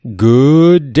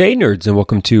Good day, nerds, and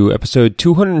welcome to episode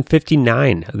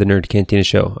 259 of the Nerd Cantina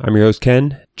Show. I'm your host,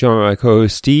 Ken, joined by my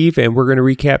co-host, Steve, and we're going to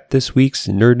recap this week's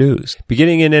nerd news.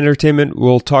 Beginning in entertainment,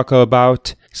 we'll talk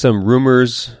about some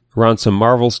rumors around some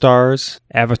Marvel stars,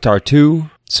 Avatar 2,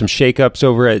 some shakeups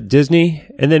over at Disney,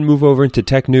 and then move over into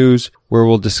tech news, where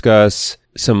we'll discuss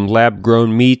some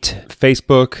lab-grown meat,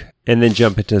 Facebook, and then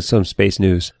jump into some space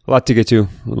news. A lot to get to.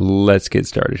 Let's get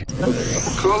started.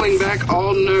 Calling back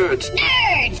all nerds.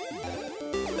 Nerds!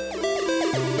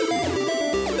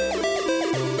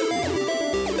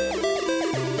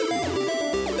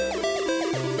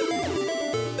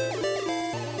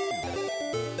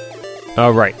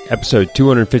 All right, episode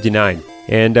 259.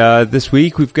 And this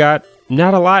week we've got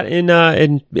not a lot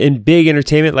in big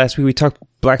entertainment. Last week we talked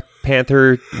Black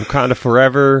Panther, Wakanda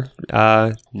Forever.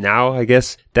 Now I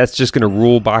guess that's just going to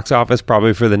rule box office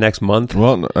probably for the next month.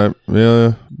 Well,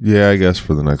 yeah, I guess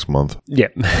for the next month. Yeah.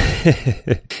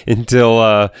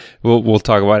 Until we'll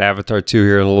talk about Avatar 2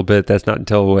 here in a little bit. That's not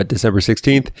until December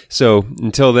 16th. So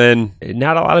until then,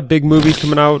 not a lot of big movies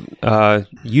coming out.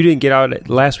 You didn't get out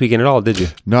last weekend at all, did you?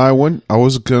 No,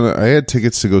 I had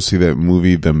tickets to go see that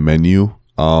movie, The Menu.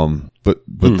 But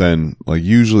then like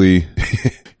usually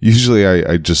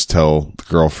I just tell the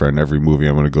girlfriend every movie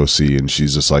I'm going to go see, and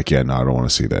she's just like, yeah, no, I don't want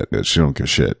to see that. She don't give a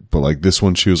shit. But like this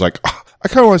one, she was like, oh, I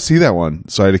kind of want to see that one.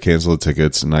 So I had to cancel the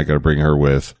tickets, and I got to bring her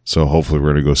with. So hopefully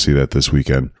we're going to go see that this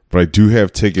weekend. But I do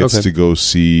have tickets to go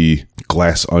see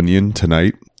Glass Onion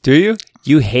tonight. Do you?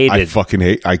 You hated. I fucking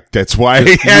hate. that's why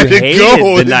I had to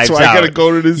go. That's why I got to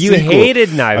go to the sequel. You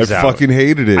hated Knives Out. I fucking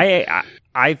hated it.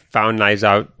 I found Knives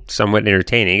Out somewhat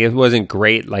entertaining. It wasn't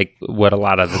great like what a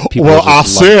lot of the people. Well, I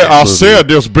said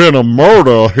there's been a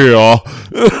murder here.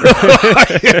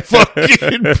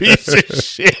 Fucking piece of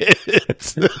shit.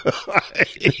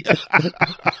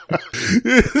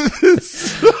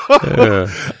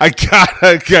 I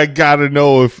gotta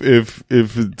know if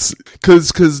it's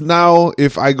because now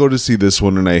if I go to see this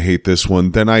one and I hate this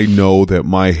one, then I know that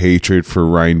my hatred for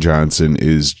Rian Johnson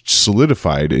is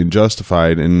solidified and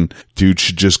justified, and dude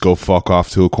should just go fuck off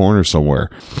to a corner somewhere.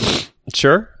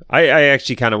 Sure. I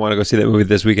actually kind of want to go see that movie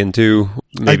this weekend too.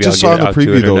 Maybe I just saw the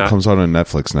preview though. It comes out on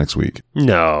Netflix next week.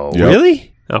 No. Yep. Really?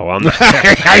 Oh, I'm not.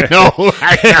 I know.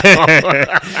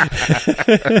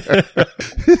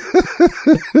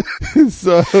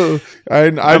 So I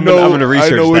know. I'm gonna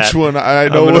research. I know which one. I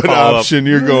know what option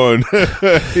you're going.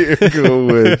 You're going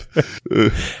with.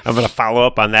 I'm going to follow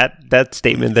up on that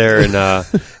statement there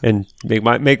and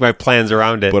make my plans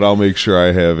around it. But I'll make sure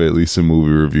I have at least a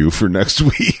movie review for next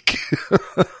week.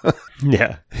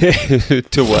 Yeah.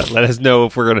 To what? Let us know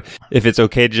if it's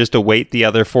okay to just wait the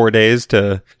other 4 days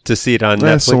to see it on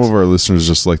Netflix. Some of our listeners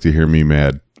just like to hear me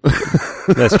mad.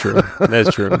 That's true.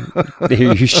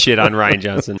 You shit on Rian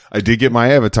Johnson. I did get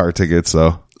my Avatar tickets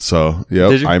though. So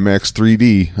yep, IMAX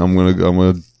 3D. I'm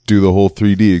gonna do the whole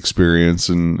 3D experience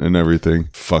and everything.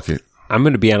 Fuck it. I'm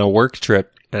gonna be on a work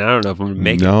trip, and I don't know if I'm gonna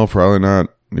make it. No, probably not.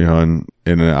 You know,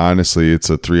 and honestly, it's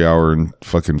a 3 hour and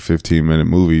fucking 15-minute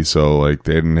movie. So like,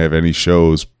 they didn't have any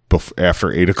shows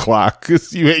after 8 o'clock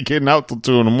because you ain't getting out till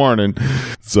 2 a.m.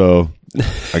 So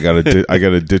I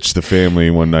gotta ditch the family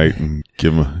one night and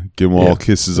give them all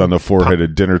kisses on the forehead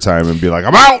at dinner time and be like,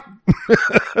 I'm out.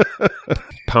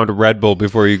 Pound a Red Bull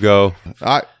before you go.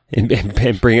 And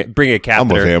bring a catheter.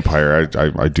 I'm a vampire.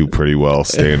 I do pretty well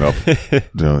staying up. You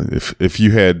know, if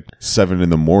you had 7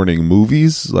 a.m.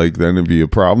 movies, like then it'd be a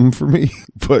problem for me.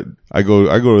 But I go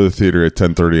to the theater at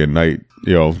 10:30 at night.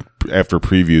 You know, after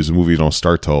previews, the movies don't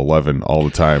start till 11 all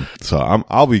the time. So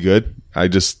I'll be good.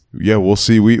 We'll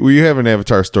see. We have an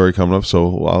Avatar story coming up,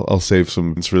 so I'll save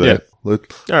some for that. Yeah.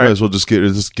 Might as well just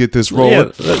get this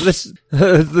rolling. Yeah,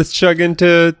 let's chug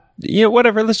into.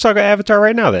 Whatever. Let's talk about Avatar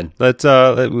right now. Then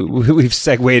we've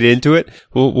segued into it.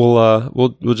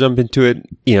 We'll jump into it.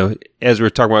 As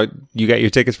we're talking about, you got your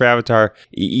tickets for Avatar.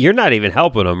 You're not even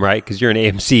helping them, right? Because you're an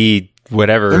AMC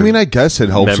whatever. I mean, I guess it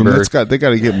helps them. They got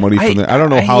to get money from that. I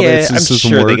don't know how that system I'm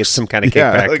sure works. They get some kind of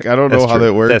kickback. I don't know how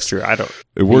that works. That's true. I don't.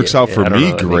 It works out for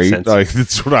me great. Like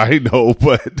that's what I know.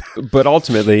 But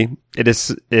ultimately, it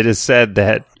is said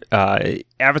that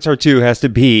Avatar 2 has to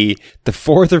be the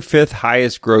 4th or 5th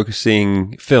highest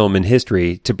grossing film in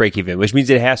history to break even, which means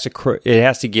it has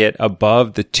to get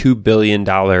above the $2 billion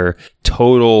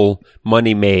total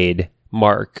money made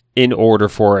mark in order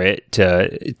for it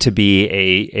to be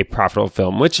a profitable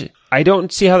film, which I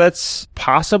don't see how that's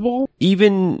possible.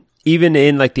 Even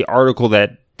in like the article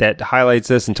that highlights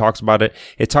this and talks about it,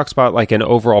 it talks about like an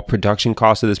overall production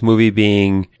cost of this movie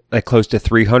being like close to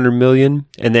 $300 million,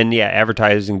 and then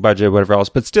advertising budget, whatever else,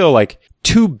 but still like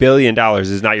 $2 billion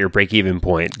is not your break-even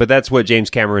point, but that's what James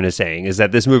Cameron is saying, is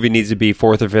that this movie needs to be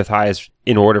fourth or fifth highest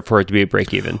in order for it to be a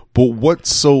break-even. But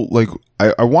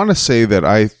I want to say that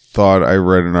I thought I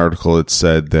read an article that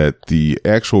said that the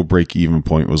actual break-even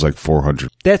point was like 400.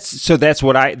 That's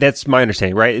my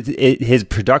understanding, right? His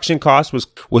production cost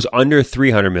was under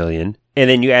 300 million. And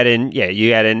then you add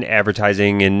in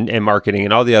advertising and marketing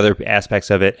and all the other aspects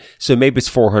of it. So maybe it's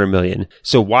 400 million.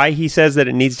 So why he says that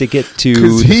it needs to get to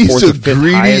the fourth or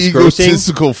fifth highest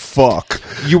egotistical fuck.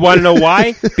 You want to know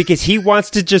why? Because he wants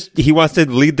to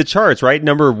lead the charts, right?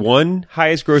 Number 1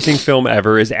 highest grossing film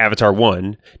ever is Avatar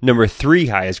 1. Number 3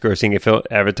 highest grossing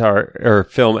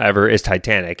film ever is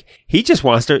Titanic. He just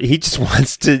wants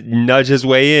to nudge his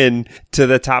way in to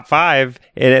the top 5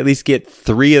 and at least get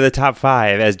 3 of the top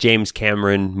 5 as James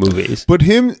Cameron movies. But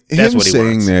him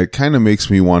saying that kind of makes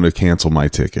me want to cancel my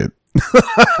ticket.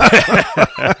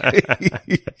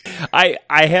 I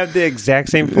have the exact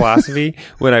same philosophy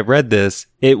when I read this.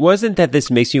 It wasn't that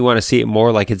this makes me want to see it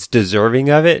more like it's deserving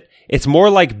of it. It's more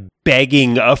like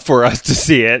begging for us to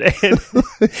see it. And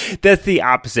that's the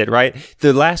opposite, right?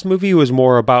 The last movie was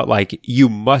more about like, you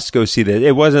must go see this.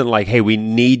 It wasn't like, hey, we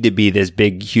need to be this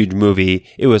big, huge movie.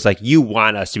 It was like, you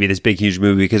want us to be this big, huge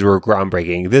movie because we're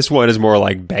groundbreaking. This one is more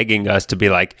like begging us to be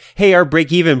like, hey, our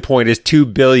break-even point is 2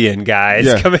 billion, guys.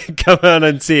 Yeah. Come on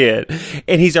and see it.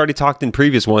 And he's already talked in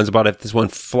previous ones about if this one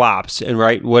flops. And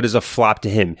right, what is a flop to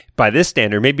him? By this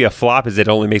standard, maybe a flop is it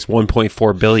only makes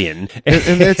 1.4 billion.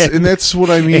 And that's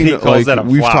what I mean. Like,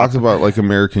 we've talked about like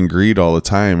American Greed all the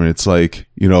time, and it's like,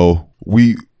 you know,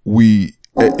 we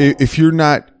if you're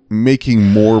not making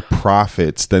more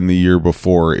profits than the year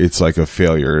before, it's like a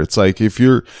failure. It's like if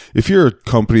you're a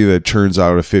company that churns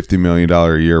out a $50 million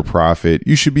a year profit,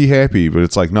 you should be happy. But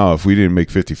it's like, no, if we didn't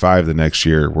make 55 the next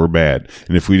year, we're bad.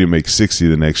 And if we didn't make 60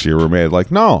 the next year, we're mad.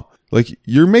 Like, no, like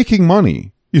you're making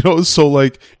money. You know, so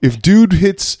like if dude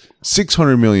hits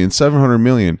 600 million, 700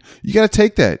 million, you got to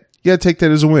take that. You got to take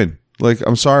that as a win. Like,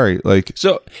 I'm sorry. Like,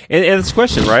 so, and it's a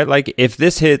question, right? Like, if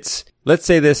this hits, let's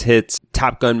say this hits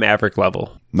Top Gun Maverick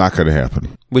level. Not going to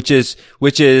happen. Which is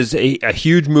a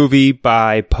huge movie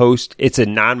it's a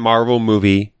non-Marvel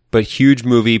movie, but huge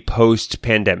movie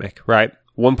post-pandemic, right?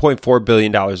 $1.4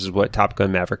 billion is what Top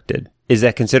Gun Maverick did. Is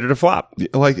that considered a flop?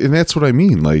 Like, and that's what I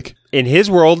mean. Like, in his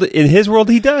world,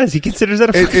 he does. He considers that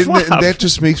a flop. And that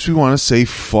just makes me want to say,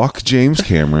 fuck James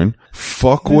Cameron.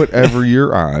 Fuck whatever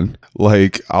you're on.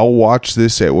 Like, I'll watch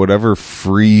this at whatever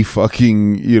free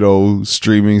fucking, you know,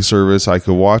 streaming service I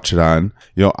could watch it on.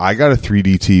 You know, I got a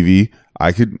 3D TV.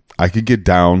 I could get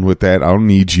down with that. I don't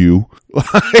need you.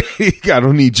 Like, I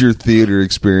don't need your theater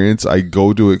experience. I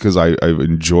go to it because I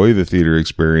enjoy the theater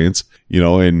experience, you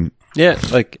know, and yeah,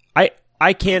 like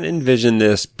I can't envision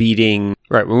this beating,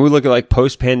 right, when we look at like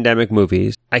post-pandemic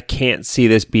movies, I can't see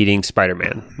this beating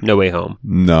Spider-Man, No Way Home.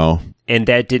 No. And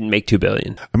that didn't make $2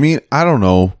 billion. I mean, I don't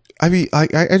know. I mean,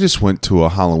 I just went to a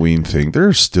Halloween thing. There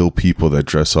are still people that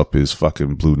dress up as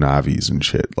fucking blue Navis and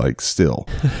shit. Like, still.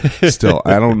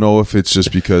 I don't know if it's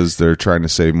just because they're trying to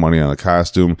save money on the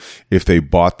costume, if they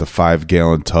bought the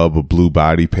 5-gallon tub of blue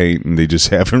body paint and they just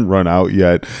haven't run out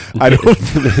yet. I don't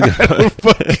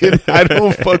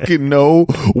fucking know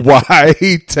why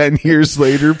 10 years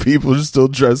later people are still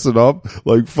dressing up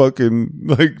like fucking,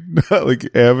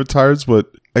 like avatars. But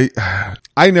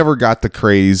I never got the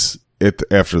craze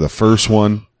after the first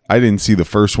one. I didn't see the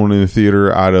first one in the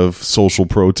theater out of social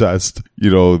protest. You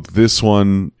know, this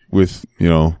one with, you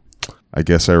know, I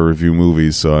guess I review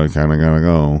movies, so I kind of gotta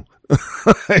go.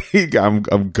 I'm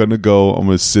gonna go. I'm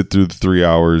gonna sit through the 3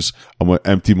 hours. I'm gonna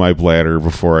empty my bladder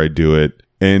before I do it.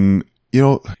 And, you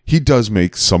know, he does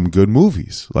make some good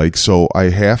movies. Like, so I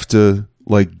have to,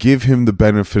 like, give him the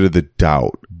benefit of the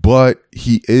doubt. But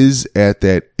he is at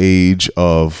that age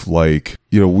of, like,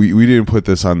 you know, we didn't put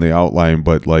this on the outline,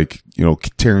 but, like, you know,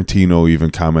 Tarantino even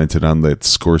commented on that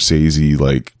Scorsese,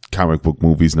 like, comic book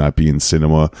movies not being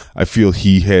cinema. I feel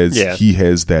he has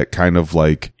that kind of,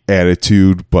 like,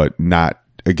 attitude, but not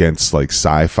against like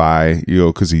sci-fi, you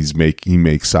know, because he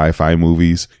makes sci-fi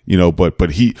movies, you know, but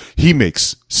he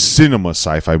makes cinema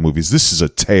sci-fi movies. This is a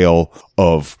tale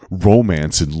of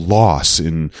romance and loss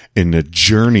and a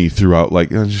journey throughout. Like,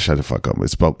 just shut the fuck up.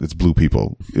 It's blue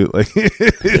people.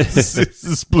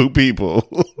 It's blue people.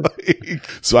 Like,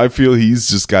 so I feel he's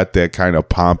just got that kind of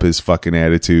pompous fucking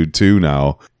attitude too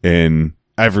now, and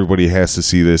everybody has to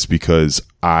see this because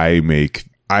I make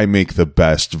the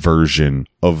best version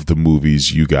of the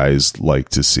movies you guys like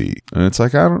to see. And it's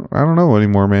like, I don't know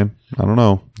anymore, man. I don't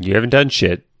know. You haven't done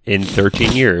shit. in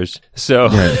 13 years. So,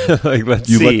 like, let's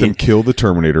see. You let them kill the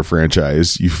Terminator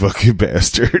franchise, you fucking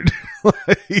bastard.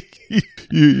 Like,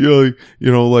 you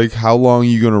know, like, how long are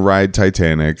you going to ride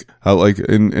Titanic? How, like,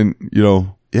 and you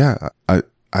know, yeah, I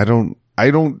don't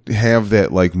have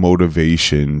that, like,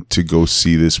 motivation to go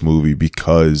see this movie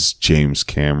because James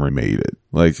Cameron made it.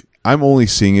 Like, I'm only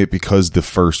seeing it because the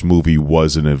first movie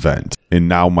was an event, and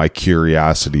now my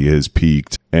curiosity has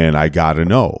peaked, and I gotta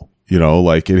know. You know,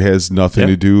 like, it has nothing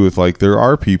to do with, like, there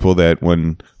are people that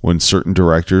when certain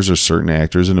directors or certain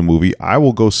actors in a movie, I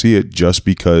will go see it just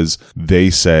because they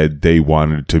said they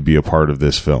wanted to be a part of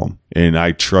this film. And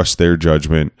I trust their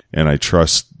judgment, and I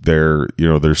trust their, you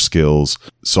know, their skills.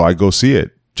 So I go see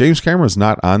it. James Cameron's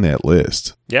not on that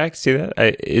list. Yeah, I can see that.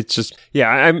 It's just,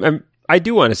 I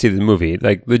do want to see the movie.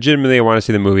 Like, legitimately, I want to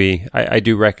see the movie. I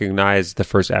do recognize the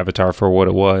first Avatar for what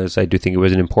it was. I do think it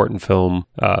was an important film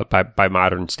by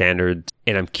modern standards,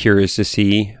 and I'm curious to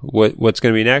see what's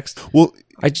going to be next. Well,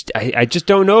 I just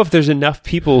don't know if there's enough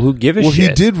people who give a shit. Well,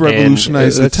 he did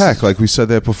revolutionize the tech, like we said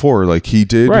that before. Like, he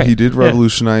did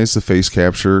revolutionize the face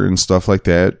capture and stuff like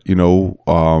that. You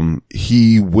know,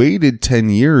 he waited 10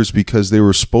 years because they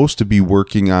were supposed to be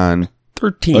working on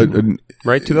 13.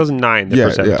 Right, 2009.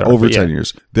 Over 10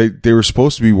 years. They were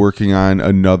supposed to be working on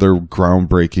another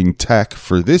groundbreaking tech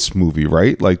for this movie,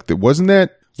 right? Like, wasn't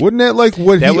that like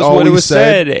what that he was always what it was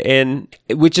said? And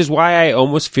which is why I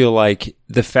almost feel like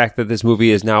the fact that this movie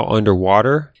is now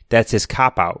underwater, that's his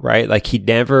cop out, right? Like,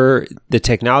 the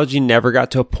technology never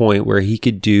got to a point where he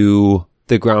could do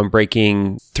the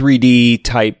groundbreaking 3D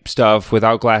type stuff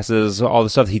without glasses, all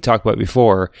the stuff that he talked about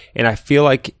before. And I feel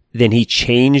like then he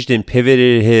changed and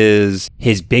pivoted his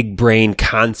big brain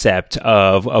concept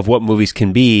of what movies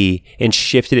can be and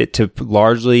shifted it to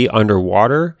largely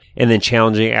underwater, and then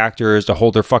challenging actors to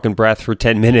hold their fucking breath for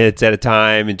 10 minutes at a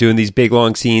time and doing these big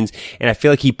long scenes. And I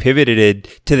feel like he pivoted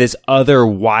it to this other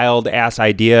wild ass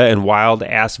idea and wild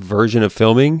ass version of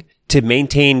filming to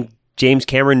maintain James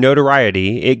Cameron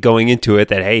notoriety, it going into it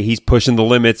that, hey, he's pushing the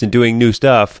limits and doing new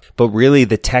stuff. But really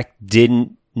the tech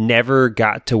never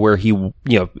got to where he, you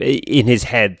know, in his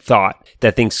head thought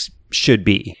that things should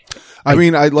be. I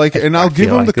mean, I'll give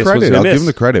him the credit. I'll give him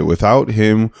the credit. Without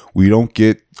him, we don't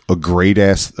get a great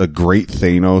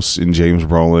Thanos in James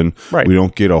Brolin. Right. We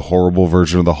don't get a horrible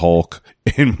version of the Hulk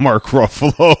in Mark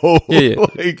Ruffalo.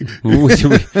 Like,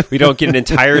 we don't get an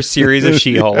entire series of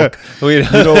She-Hulk.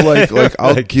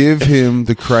 I'll give him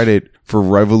the credit for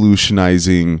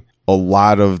revolutionizing a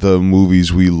lot of the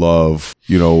movies we love,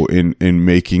 you know, in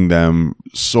making them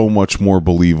so much more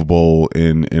believable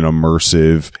and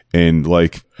immersive, and,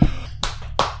 like,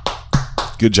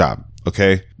 good job.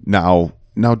 Okay. Now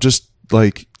just,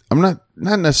 like, I'm not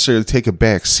necessarily take a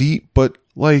back seat, but,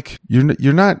 like,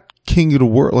 you're not king of the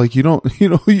world. Like, you don't, you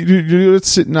know, you're not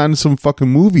sitting on some fucking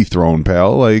movie throne,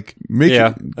 pal. Like,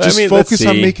 focus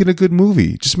on making a good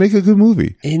movie. Just make a good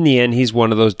movie. In the end, he's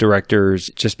one of those directors,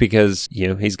 just because, you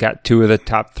know, he's got 2 of the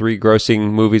top 3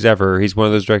 grossing movies ever. He's one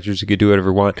of those directors who could do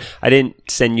whatever he wants. I didn't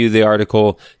send you the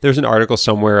article. There's an article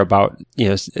somewhere about, you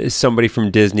know, somebody from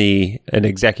Disney, an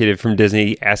executive from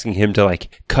Disney, asking him to,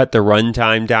 like, cut the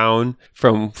runtime down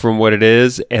from what it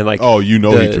is. And, like,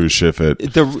 he threw shit at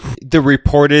the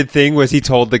reported thing was he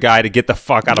told the guy to get the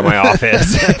fuck out of my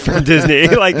office from Disney.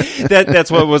 Like, that's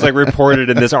what was, like, reported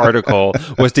in this article,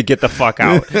 was to get the fuck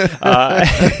out.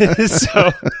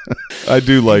 So I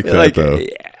do like that, like, though.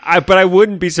 But I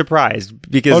wouldn't be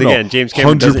surprised because, again, James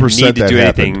Cameron doesn't need to do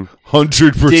anything.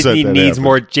 100% Disney needs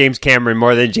more James Cameron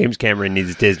more than James Cameron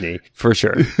needs Disney, for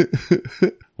sure.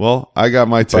 Well, I got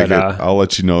my ticket. I'll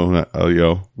let you know. You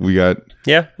know, we got.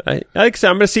 Yeah, like I said,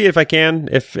 I'm going to see it if I can,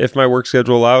 if my work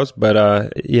schedule allows. But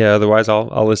otherwise,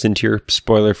 I'll listen to your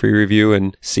spoiler-free review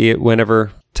and see it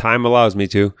whenever time allows me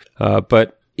to.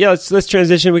 But yeah, let's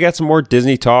transition. We got some more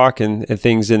Disney talk and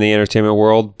things in the entertainment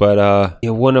world. But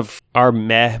one of our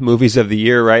meh movies of the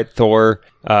year, right? Thor.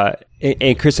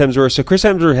 And Chris Hemsworth. So Chris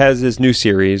Hemsworth has this new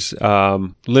series,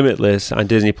 Limitless, on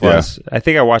Disney Plus. Yeah. I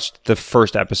think I watched the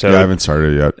first episode. Yeah, I haven't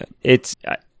started it yet.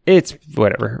 It's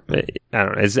whatever. I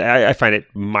don't know. I find it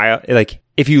mild. Like,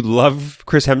 if you love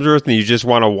Chris Hemsworth and you just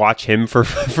want to watch him for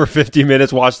 50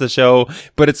 minutes, watch the show.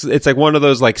 But it's like one of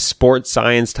those, like, sports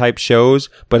science type shows,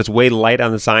 but it's way light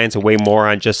on the science and way more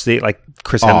on just the, like,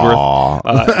 Chris Hemsworth.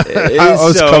 I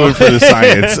was coming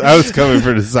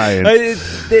for the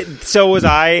science. So was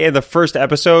I. And the first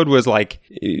episode was, like,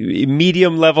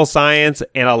 medium level science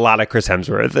and a lot of Chris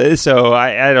Hemsworth. So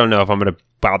I don't know if I'm going to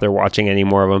bother watching any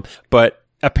more of them. But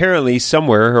apparently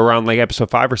somewhere around like episode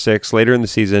 5 or 6 later in the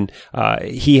season,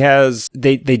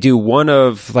 they do one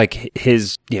of like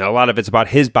his, a lot of it's about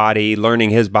his body, learning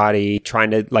his body,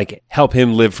 trying to like help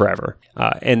him live forever.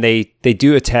 And they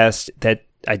do a test that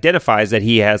identifies that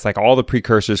he has like all the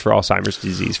precursors for Alzheimer's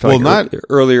disease for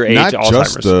earlier age not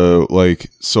Alzheimer's.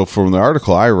 Just so from the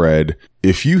article I read,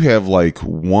 if you have like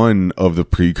one of the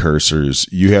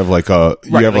precursors, you have like a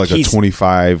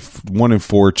 25 1 in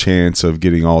 4 chance of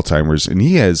getting Alzheimer's, and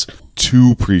he has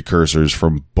 2 precursors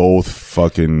from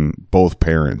both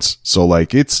parents. So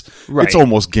like it's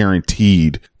almost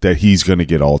guaranteed that he's going to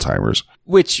get Alzheimer's.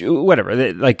 Which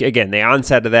whatever, like again, the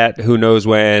onset of that, who knows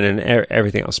when, and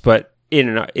everything else, but.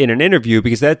 In an interview,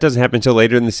 because that doesn't happen until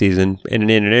later in the season,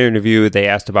 and in an interview, they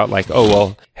asked about like,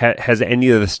 has any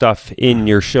of the stuff in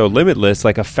your show Limitless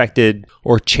like affected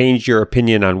or changed your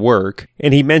opinion on work?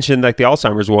 And he mentioned like the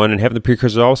Alzheimer's one, and having the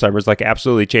precursor of Alzheimer's like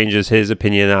absolutely changes his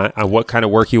opinion on what kind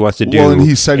of work he wants to do. Well, and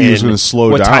he said he was going to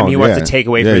slow down. What time he wants to take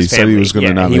away from his family. He said he was going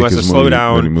to not make as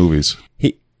many movies.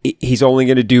 He's only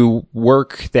going to do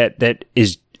work that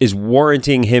is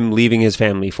warranting him leaving his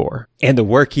family for. And the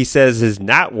work he says is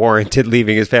not warranted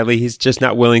leaving his family. He's just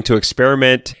not willing to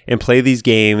experiment and play these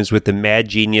games with the mad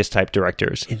genius type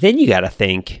directors. And then you got to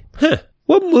think,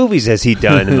 what movies has he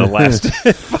done in the last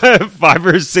 5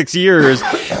 or 6 years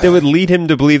that would lead him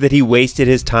to believe that he wasted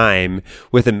his time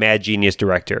with a mad genius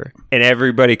director? And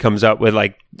everybody comes up with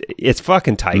like, it's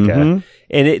fucking Taika. Mm-hmm.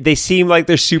 And they seem like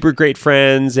they're super great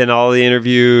friends in all the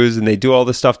interviews, and they do all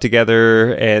this stuff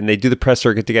together, and they do the press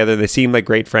circuit together. They seem like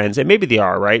great friends, and maybe they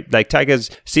are, right? Like Taika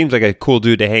seems like a cool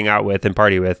dude to hang out with and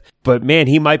party with, but man,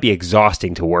 he might be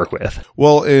exhausting to work with.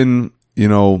 Well,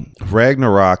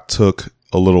 Ragnarok took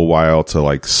a little while to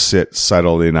like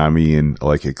settle in on me and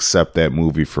like accept that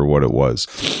movie for what it was.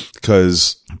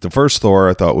 Because the first Thor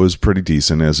I thought was pretty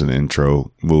decent as an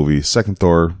intro movie. Second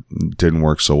Thor didn't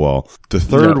work so well. The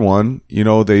third one,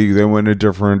 they went a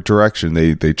different direction.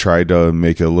 They tried to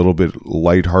make it a little bit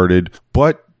lighthearted,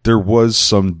 but there was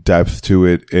some depth to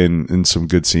it and some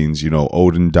good scenes.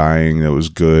 Odin dying, that was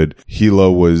good.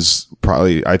 Hela was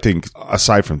probably, I think,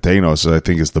 aside from Thanos, I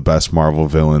think is the best Marvel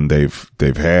villain they've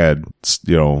had.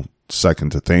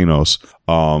 Second to Thanos.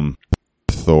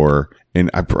 Thor, and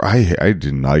I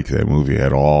didn't like that movie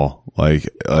at all.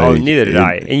 Neither did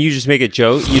I. And you just make a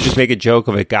joke. You just make a joke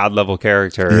of a god level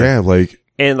character. Yeah,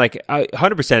 And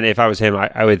 100%, if I was him,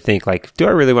 I would think like, do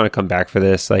I really want to come back for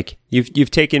this? Like,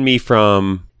 you've taken me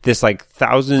from this like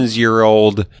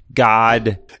thousands-year-old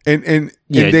god and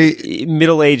they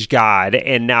middle-aged god,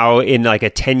 and now in like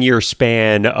a 10-year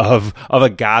span of a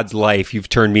god's life, you've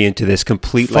turned me into this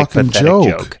complete like pathetic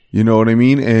joke. You know what I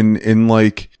mean? And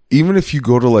like, even if you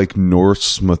go to like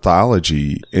Norse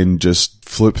mythology and just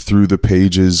flip through the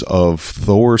pages of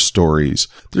Thor stories,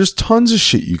 there's tons of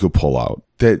shit you could pull out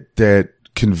that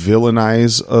can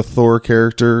villainize a Thor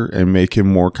character and make him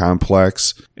more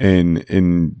complex. And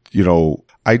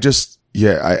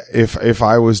if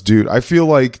I was dude, I feel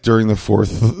like during the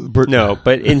fourth, but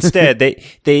instead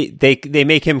they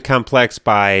make him complex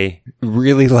by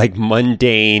really like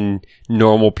mundane,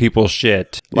 normal people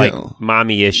shit, like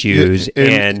mommy issues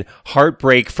and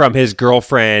heartbreak from his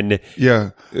girlfriend,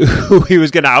 who he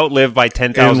was going to outlive by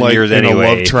 10,000 years anyway. And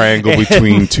a love triangle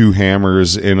between two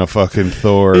hammers in a fucking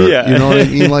Thor. Yeah. You know what I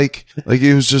mean? Like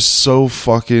it was just so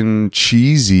fucking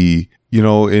cheesy.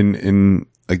 In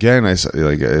again, I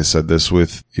said this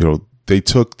with, they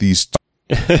took these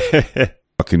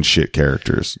fucking shit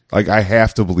characters. Like, I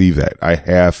have to believe that. I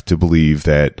have to believe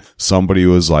that somebody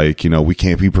was like, we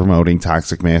can't be promoting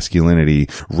toxic masculinity.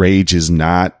 Rage is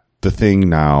not the thing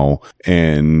now.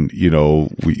 And,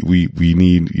 we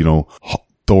need,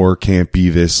 Thor can't be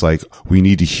this, like, we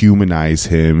need to humanize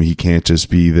him. He can't just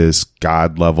be this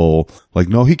god level. Like,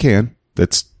 no, he can.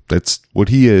 That's what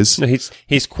he is. No, he's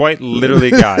quite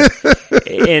literally God.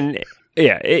 And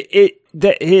yeah,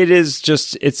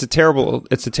 it's a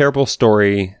terrible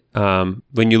story.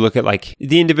 When you look at like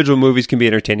the individual movies can be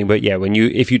entertaining, but yeah,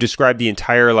 if you describe the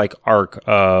entire like arc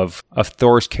of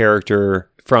Thor's character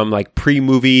from like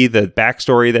pre-movie, the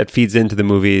backstory that feeds into the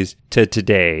movies to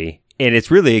today, and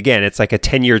it's really, again, it's like a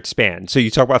 10-year span. So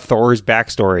you talk about Thor's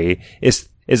backstory is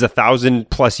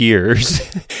 1,000+ years,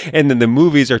 and then the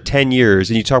movies are 10 years,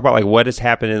 and you talk about like what has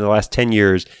happened in the last 10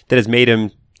 years that has made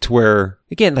him to where,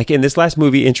 again, like in this last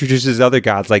movie, introduces other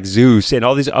gods like Zeus and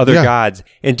all these other gods,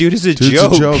 and dude's a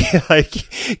joke.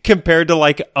 Like compared to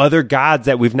like other gods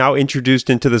that we've now introduced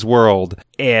into this world,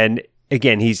 and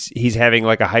again, he's having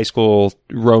like a high school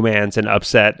romance and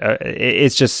upset.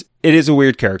 It is a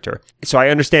weird character. So I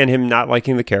understand him not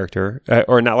liking the character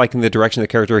or not liking the direction of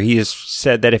the character. He has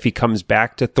said that if he comes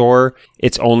back to Thor,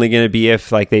 it's only going to be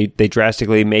if like they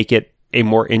drastically make it a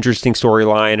more interesting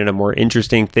storyline and a more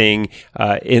interesting thing.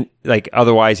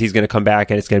 Otherwise he's going to come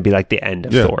back and it's going to be like the end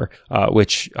of Thor,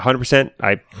 which 100%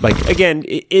 I like. Again,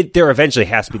 there eventually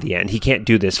has to be the end. He can't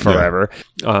do this forever.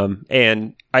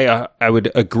 And I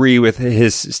would agree with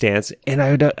his stance, and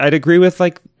I'd agree with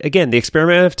like, again, the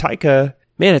experiment of Taika.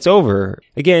 Man, it's over.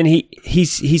 Again,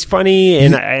 he's funny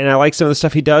and I like some of the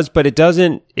stuff he does, but it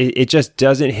just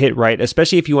doesn't hit right,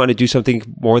 especially if you want to do something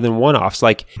more than one-offs.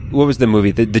 Like, what was the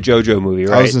movie? The JoJo movie,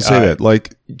 right? I was going to say that.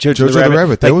 Like, JoJo the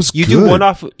Rabbit. That was you good. Do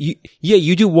one-off,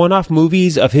 you do one-off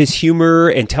movies of his humor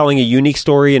and telling a unique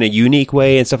story in a unique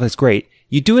way and stuff. That's great.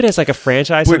 You do it as like a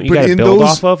franchise, something you got to build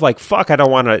off of. Like, fuck, I don't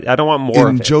want more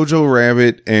of it. Jojo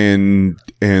Rabbit and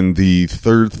the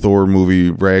third Thor movie,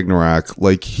 Ragnarok,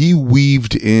 like he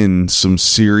weaved in some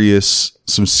seriousness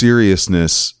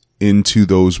into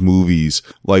those movies.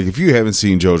 Like, if you haven't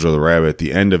seen Jojo the Rabbit,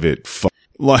 the end of it,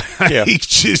 he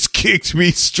just kicked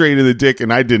me straight in the dick,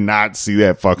 and I did not see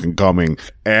that fucking coming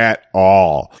at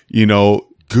all. You know,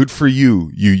 good for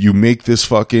you. You make this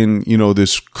fucking,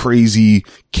 this crazy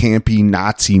campy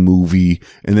Nazi movie,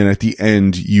 and then at the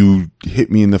end you hit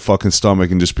me in the fucking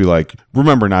stomach and just be like,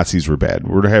 remember, Nazis were bad.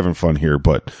 We're having fun here,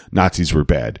 but Nazis were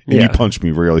bad. And you punched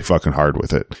me really fucking hard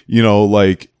with it.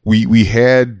 Like, we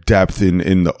had depth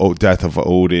in the death of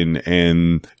Odin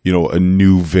and, a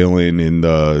new villain in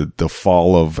the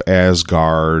fall of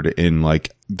Asgard, and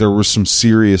like, there was some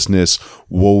seriousness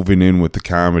woven in with the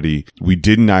comedy. We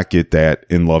did not get that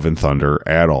in Love and Thunder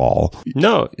at all.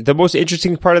 No, the most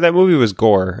interesting part of that movie was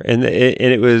gore, and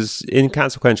it was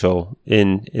inconsequential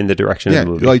in the direction of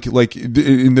the movie. Like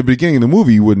in the beginning of the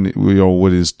movie,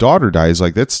 when his daughter dies,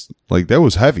 like that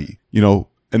was heavy,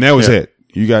 and that was it.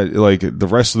 You got like the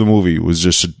rest of the movie was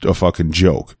just a fucking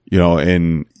joke,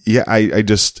 and I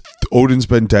just, Odin's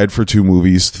been dead for 2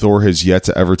 movies. Thor has yet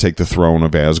to ever take the throne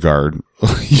of Asgard.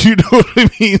 You know what I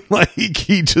mean? Like,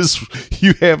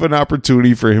 you have an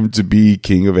opportunity for him to be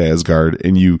king of Asgard,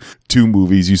 and 2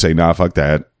 movies, you say, nah, fuck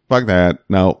that.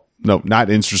 No, not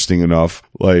interesting enough.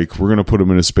 Like, we're going to put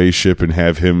him in a spaceship and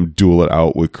have him duel it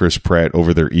out with Chris Pratt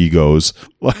over their egos.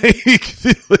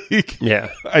 Yeah.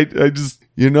 I just,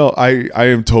 I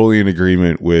am totally in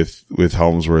agreement with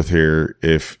Helmsworth here.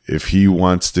 If he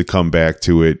wants to come back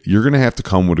to it, you're going to have to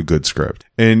come with a good script.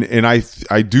 And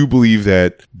I do believe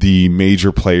that the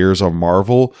major players of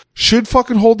Marvel should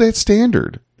fucking hold that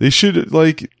standard. They should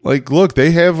like, look,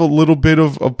 they have a little bit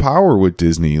of power with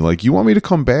Disney. Like, you want me to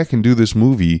come back and do this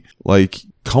movie? Like,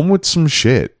 come with some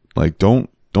shit. Like, don't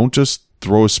just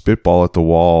throw a spitball at the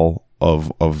wall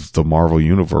of the Marvel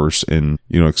universe and,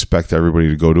 expect everybody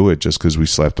to go to it just because we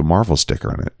slapped a Marvel sticker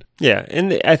on it. Yeah.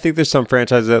 And I think there's some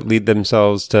franchises that lead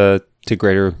themselves to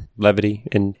greater levity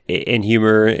and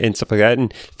humor and stuff like that.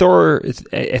 And Thor,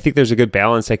 I think there's a good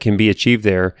balance that can be achieved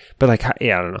there. But like, I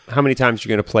don't know how many times you're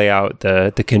going to play out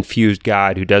the confused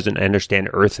god who doesn't understand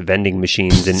Earth vending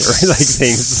machines and like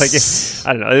things. Like,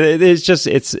 I don't know. It's just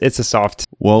it's a soft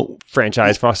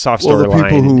franchise, soft storyline. The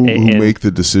people who make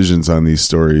the decisions on these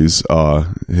stories,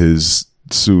 his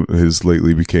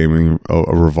lately became a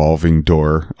revolving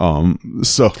door.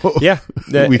 So yeah,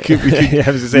 we could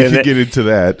get into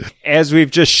that. As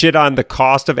we've just shit on the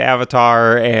cost of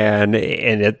Avatar and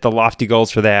the lofty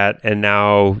goals for that, and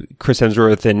now Chris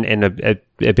Hemsworth and a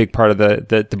big part of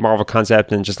the Marvel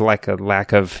concept and just like a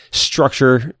lack of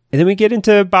structure. And then we get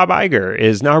into Bob Iger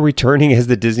is now returning as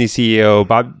the Disney CEO.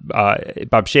 Bob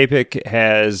Chapek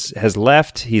has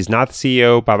left. He's not the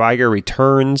CEO. Bob Iger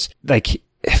returns. Like,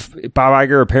 Bob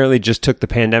Iger apparently just took the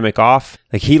pandemic off.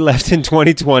 Like, he left in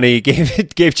 2020, gave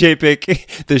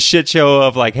Chapek the shit show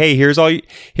of like, hey, here's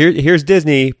here's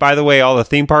Disney. By the way, all the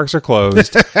theme parks are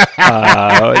closed.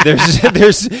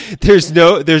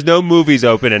 There's no movies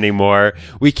open anymore.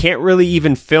 We can't really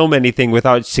even film anything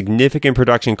without significant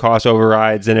production cost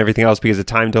overrides and everything else because of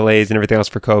time delays and everything else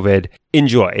for COVID.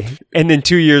 Enjoy. And then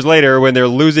 2 years later, when they're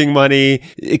losing money,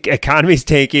 economy's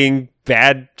tanking,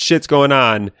 bad shit's going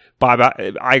on, Bob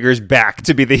Iger's back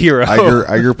to be the hero.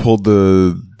 Iger pulled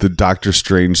the Doctor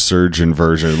Strange surgeon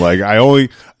version. Like, I only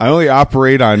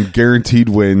operate on guaranteed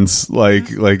wins. Like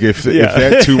if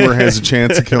that tumor has a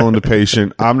chance of killing the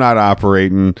patient, I'm not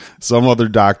operating. Some other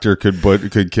doctor could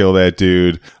kill that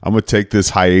dude. I'm gonna take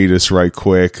this hiatus right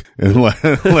quick and let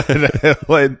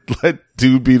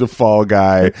dude be the fall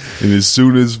guy. And as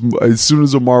soon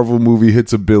as a Marvel movie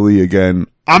hits a billy again,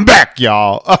 I'm back,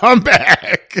 y'all. I'm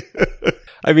back.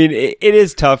 I mean, it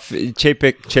is tough.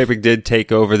 Chapek did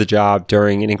take over the job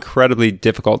during an incredibly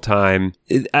difficult time.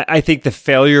 I think the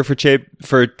failure for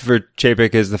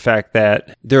Chapek is the fact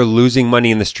that they're losing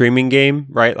money in the streaming game,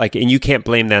 right? Like, and you can't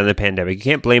blame that on the pandemic. You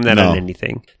can't blame that on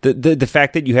anything. The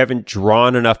fact that you haven't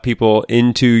drawn enough people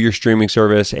into your streaming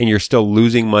service and you're still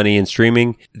losing money in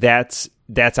streaming, that's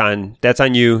on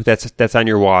you. That's on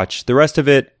your watch. The rest of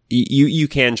it, you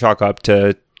can chalk up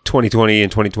to 2020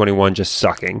 and 2021 just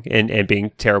sucking and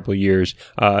being terrible years.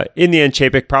 In the end,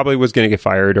 Chapek probably was going to get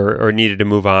fired or needed to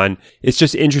move on. It's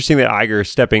just interesting that Iger is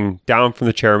stepping down from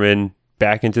the chairman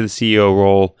back into the CEO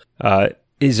role.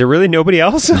 Is there really nobody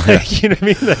else? Like, you know what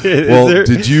I mean? Well,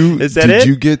 did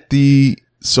you get the...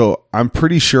 So I'm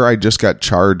pretty sure I just got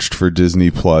charged for Disney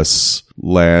Plus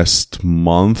last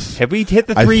month. Have we hit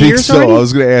the 3 years so. already? I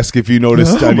was going to ask if you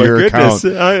noticed on your account.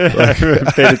 I haven't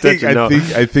paid attention.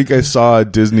 I think I saw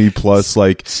Disney Plus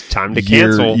like it's time to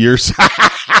cancel. It's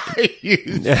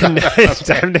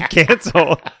time to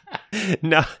cancel.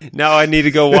 Now I need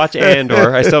to go watch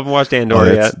Andor. I still haven't watched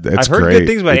Andor yet. I've heard good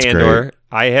things about Andor. Great.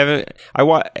 I haven't.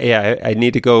 I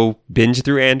need to go binge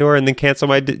through Andor and then cancel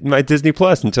my Disney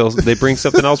Plus until they bring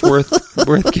something else worth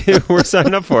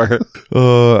signing up for.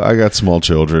 I got small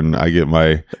children. I get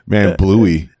my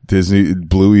Bluey.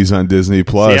 Bluey's on Disney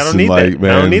Plus. See, I don't need that.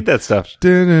 Man, I don't need that stuff.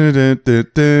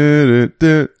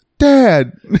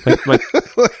 Dad.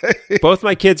 Both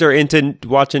my kids are into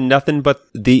watching nothing but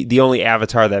the only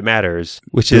Avatar that matters,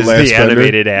 which is the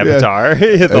animated Avatar.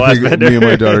 Yeah. I think me and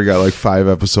my daughter got like 5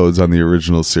 episodes on the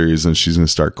original series, and she's gonna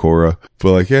start Korra.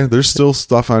 But like, yeah, there's still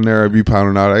stuff on there I'd be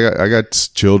pounding out. I got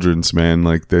children's, man,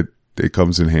 like that. It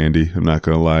comes in handy. I'm not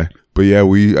gonna lie. But yeah,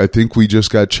 I think we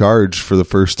just got charged for the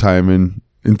first time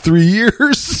in 3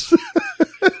 years.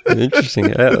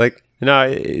 Interesting. No,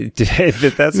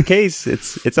 if that's the case,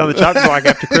 it's on the chopping block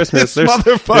after Christmas. There's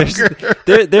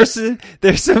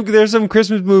some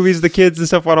Christmas movies the kids and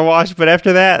stuff want to watch, but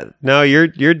after that, no,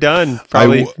 you're done.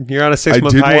 Probably you're on a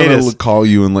 6-month hiatus. I did want to call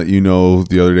you and let you know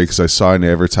the other day because I saw an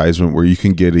advertisement where you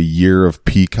can get a year of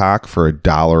Peacock for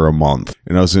 $1 a month,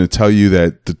 and I was going to tell you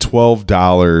that the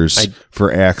 $12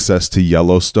 for access to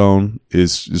Yellowstone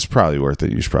is probably worth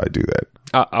it. You should probably do that.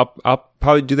 I'll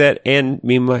probably do that, and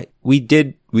we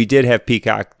did have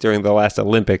Peacock during the last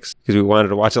Olympics because we wanted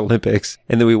to watch Olympics,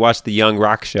 and then we watched the Young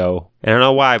Rock show. I don't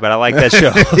know why, but I like that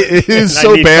show. It is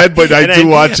so bad, but I do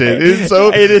watch it. It's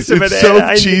so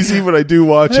cheesy, but I do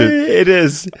watch it. It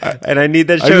is, and I need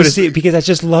that show to see it because I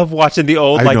just love watching the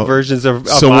old versions of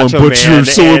someone Macho Man.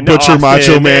 Someone butcher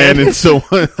Macho Man, and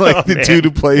someone like the dude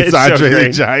who plays Andre the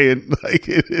Giant. Like,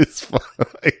 it is fun.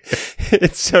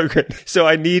 It's so great. So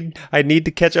I need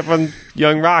to catch up on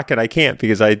Young Rock, and I can't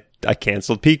because I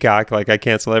canceled Peacock like I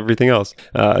cancel everything else.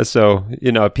 So,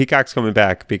 Peacock's coming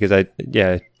back because I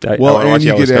and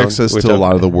you get access to a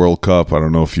lot of the World Cup. I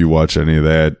don't know if you watch any of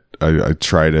that. I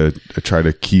try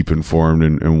to keep informed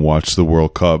and watch the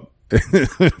World Cup.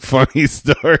 Funny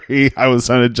story. I was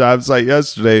on a job site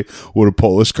yesterday with a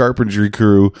Polish carpentry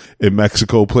crew in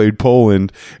Mexico played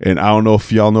Poland, and I don't know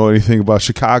if y'all know anything about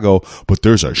Chicago, but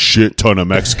there's a shit ton of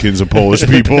Mexicans and Polish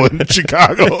people in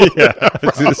Chicago. Yeah, I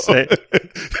was gonna say.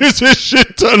 There's a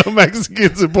shit ton of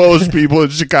Mexicans and Polish people in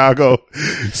Chicago.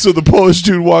 So the Polish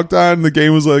dude walked on, the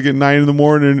game was like at 9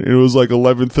 a.m, and it was like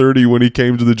 11:30 when he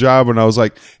came to the job, and I was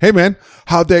like, "Hey man,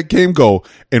 how'd that game go?"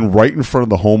 And right in front of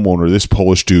the homeowner, this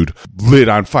Polish dude lit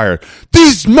on fire.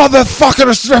 These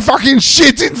motherfuckers are fucking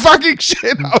shit and fucking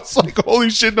shit. I was like,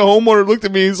 holy shit. And the homeowner looked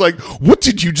at me and he's like, what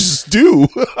did you just do?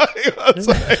 I was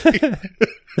like,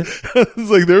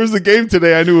 there was a game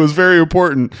today I knew was very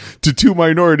important to 2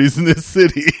 minorities in this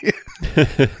city.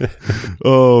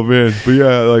 Oh man. But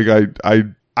yeah, like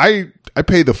I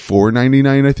pay the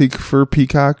 $4.99 I think for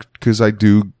Peacock because I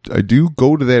do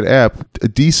go to that app a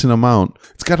decent amount.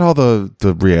 It's got all the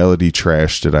reality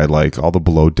trash that I like, all the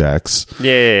Below Decks.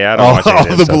 Yeah. I don't watch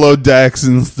all the Below Decks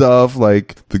and stuff.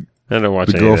 Like I don't watch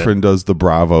the girlfriend does the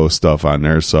Bravo stuff on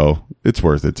there, so it's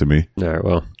worth it to me. All right,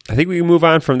 well, I think we can move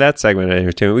on from that segment of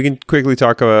entertainment. We can quickly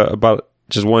talk about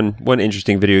just one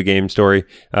interesting video game story.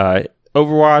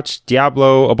 Overwatch,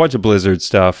 Diablo, a bunch of Blizzard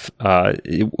stuff,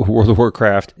 World of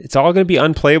Warcraft. It's all going to be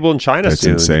unplayable in China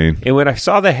soon. That's insane. And when I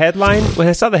saw the headline,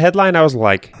 I was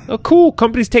like, "Oh, cool!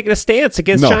 Company's taking a stance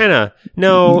against China."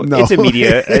 No, it's a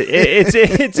media.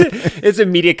 It's a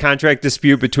media contract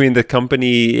dispute between the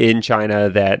company in China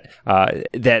that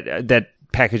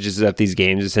packages up these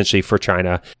games essentially for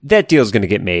China. That deal's going to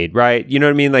get made, right? You know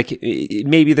what I mean? Like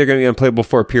maybe they're going to be unplayable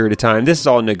for a period of time. This is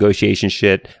all negotiation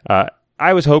shit.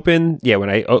 I was hoping, when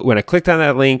I clicked on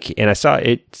that link and I saw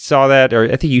that,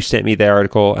 or I think you sent me the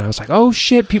article, and I was like, oh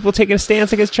shit, people taking a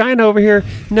stance against China over here.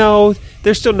 No,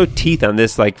 there's still no teeth on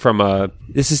this. Like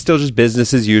this is still just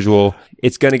business as usual.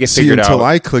 It's going to get figured out. Until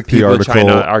I clicked the article,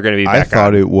 China are going to be back I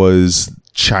thought it was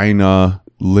China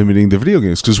limiting the video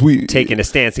games because we taking a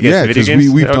stance against video games. Yeah,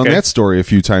 because we've done that story a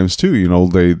few times too. You know,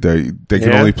 they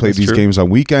can only play these games on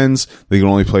weekends. They can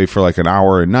only play for like an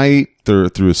hour a night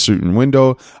through a certain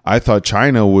window. I thought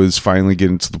China was finally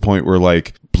getting to the point where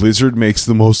like Blizzard makes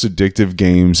the most addictive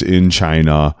games in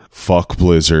China. Fuck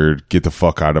Blizzard, get the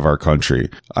fuck out of our country.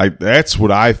 That's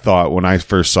what I thought when I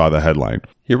first saw the headline.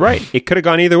 You're right. It could have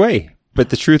gone either way. But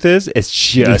the truth is, it's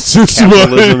just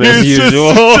capitalism as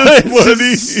usual.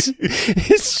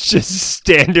 It's just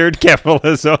standard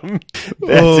capitalism.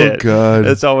 That's it. God.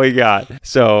 That's all we got.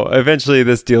 So eventually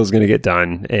this deal is going to get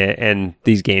done, and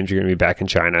these games are going to be back in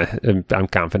China. I'm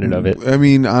confident of it. I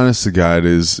mean, honest to God,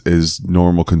 as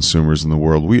normal consumers in the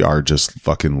world, we are just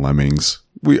fucking lemmings.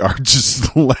 We are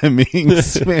just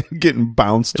lemmings, man, getting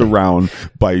bounced around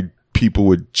by people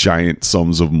with giant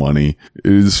sums of money. It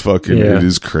is fucking, it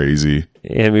is crazy.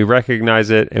 And we recognize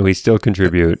it and we still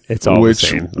contribute. It's all the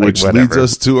same. Which leads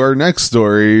us to our next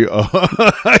story.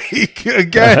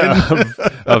 Again.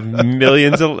 of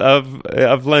millions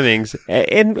of lemmings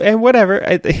and whatever.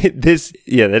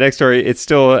 The next story, it's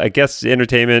still, I guess,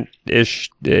 entertainment-ish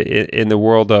in the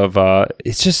world of,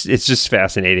 it's just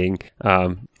fascinating.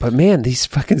 But man, these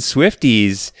fucking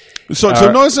Swifties. So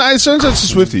no, it's not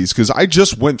just Swifties, because I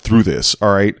just went through this,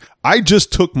 all right? I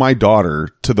just took my daughter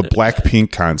to the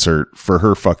Blackpink concert for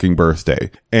her fucking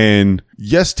birthday. And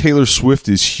yes, Taylor Swift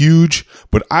is huge,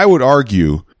 but I would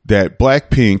argue that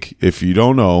Blackpink, if you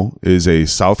don't know, is a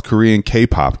South Korean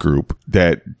K-pop group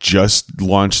that just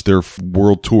launched their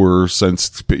world tour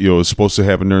since, it was supposed to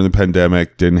happen during the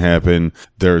pandemic, didn't happen.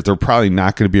 They're probably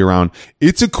not going to be around.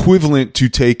 It's equivalent to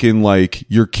taking like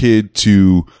your kid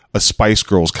to a Spice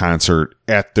Girls concert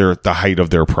at the height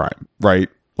of their prime, right?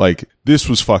 Like, this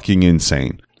was fucking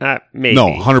insane. Maybe. No,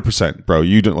 100%, bro.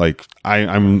 You don't like.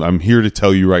 I'm here to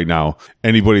tell you right now.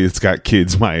 Anybody that's got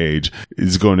kids my age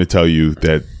is going to tell you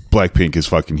that Blackpink is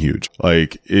fucking huge.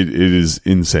 Like, it is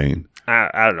insane. I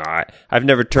don't know. I've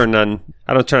never turned on.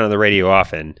 I don't turn on the radio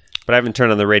often, but I haven't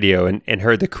turned on the radio and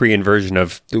heard the Korean version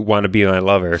of "Wanna Be My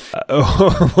Lover"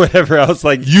 or whatever else.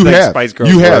 Like you like have, Spice Girls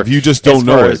you have. You just don't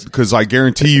know it because I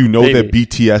guarantee you know that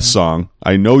BTS song.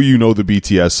 I know you know the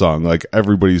BTS song. Like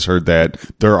everybody's heard that.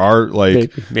 There are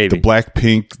like maybe. the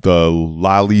Blackpink, the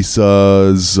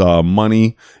Lalisa's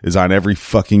Money is on every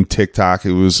fucking TikTok.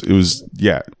 It was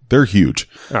yeah. They're huge.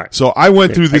 All right. So I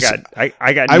went through this. I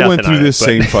went through this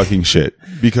same fucking shit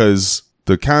because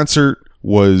the concert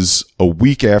was a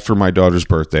week after my daughter's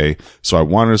birthday. So I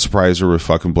wanted to surprise her with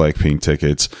fucking Blackpink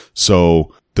tickets.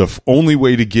 So the only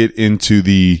way to get into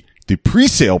the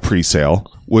pre-sale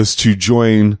was to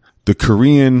join the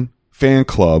Korean fan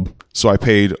club. So I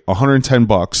paid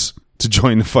 $110 to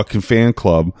join the fucking fan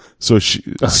club. So she,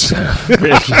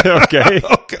 okay.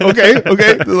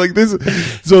 Like this.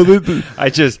 So I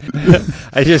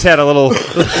just had a little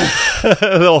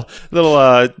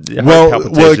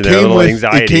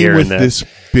it came with this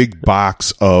big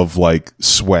box of like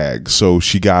swag. So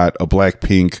she got a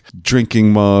Blackpink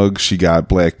drinking mug. She got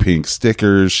Blackpink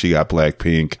stickers. She got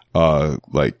Blackpink,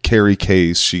 like carry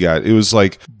case.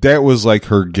 That was like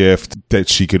her gift that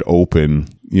she could open,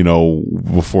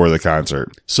 before the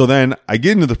concert. So then I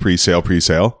get into the pre-sale,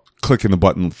 clicking the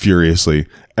button furiously.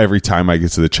 Every time I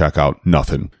get to the checkout,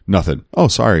 nothing. Oh,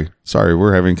 sorry,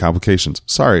 we're having complications.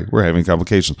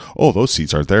 Oh, those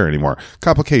seats aren't there anymore.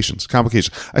 Complications.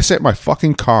 I sat in my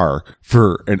fucking car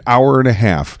for an hour and a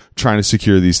half trying to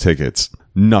secure these tickets.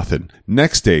 Nothing.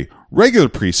 Next day, regular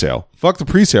pre-sale. Fuck the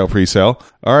pre-sale.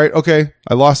 All right, okay.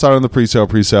 I lost out on the pre-sale.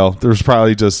 There was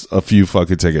probably just a few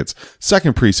fucking tickets.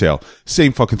 Second pre-sale,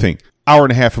 same fucking thing. Hour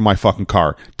and a half in my fucking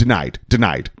car. Denied.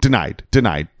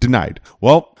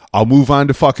 Well, I'll move on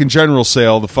to fucking general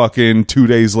sale the fucking 2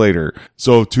 days later.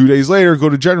 So 2 days later, go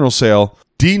to general sale.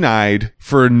 Denied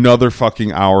for another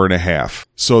fucking hour and a half.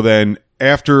 So then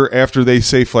after they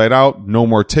say flat out, no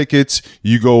more tickets,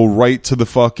 you go right to the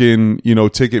fucking,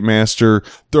 Ticketmaster.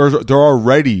 They're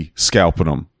already scalping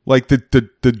them. Like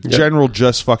the general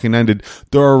just fucking ended.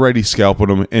 They're already scalping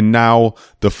them. And now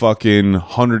the fucking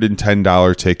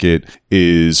 $110 ticket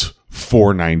is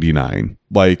 $4.99.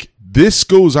 Like this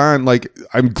goes on. Like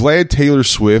I'm glad Taylor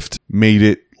Swift made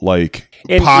it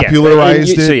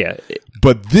popularized it. So yeah.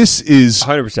 But this is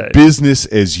 100% business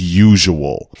as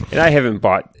usual. And I haven't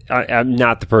bought. I'm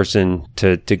not the person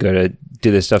to go to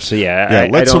do this stuff. So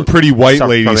let some pretty white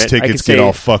ladies' tickets get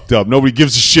all fucked up. Nobody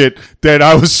gives a shit that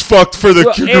I was fucked for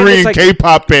the Korean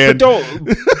K-pop band.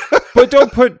 But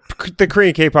don't put the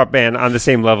Korean K-pop band on the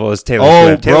same level as Taylor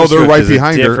Swift. Taylor Swift they're right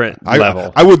behind her.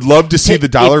 Level. I would love to see the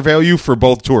dollar value for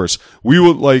both tours. We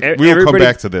will come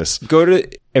back to this.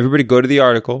 Everybody go to the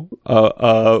article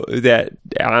that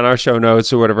on our show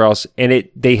notes or whatever else, and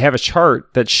they have a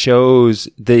chart that shows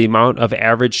the amount of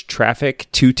average traffic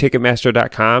to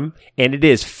Ticketmaster.com, and it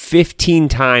is 15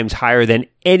 times higher than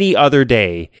any other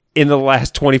day in the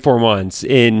last 24 months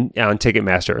on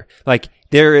Ticketmaster. Like,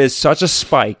 there is such a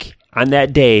spike on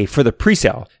that day for the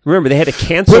pre-sale. Remember, they had to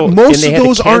cancel. But most of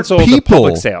those aren't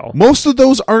people. Sale. Most of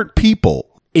those aren't people.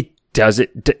 Does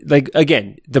it like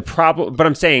again the problem? But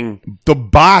I'm saying the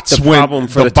bots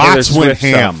went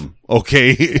ham. Stuff.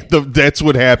 Okay, that's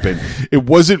what happened. It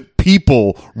wasn't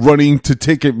people running to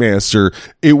Ticketmaster.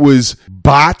 It was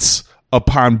bots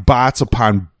upon bots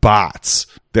upon bots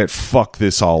that fucked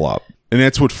this all up, and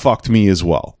that's what fucked me as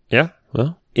well. Yeah.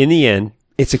 Well, in the end,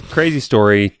 it's a crazy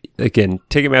story. Again,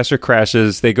 Ticketmaster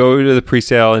crashes. They go to the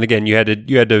presale, and again, you had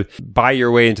to buy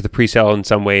your way into the presale in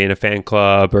some way in a fan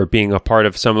club or being a part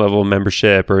of some level of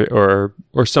membership or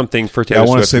something for Taylor Swift. I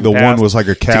want to say the one was like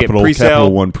a Capital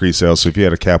One presale. So if you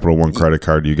had a Capital One credit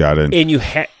card, you got in. And you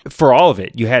had for all of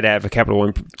it, you had to have a Capital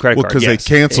One credit card. Well, because they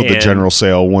canceled the general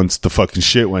sale once the fucking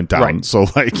shit went down. Right. So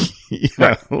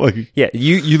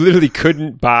you literally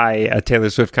couldn't buy a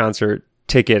Taylor Swift concert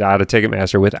ticket out of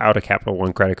Ticketmaster without a Capital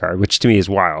One credit card, which to me is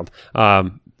wild.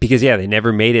 Because they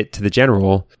never made it to the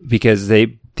general because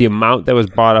the amount that was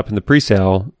bought up in the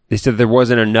presale, they said there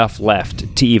wasn't enough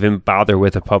left to even bother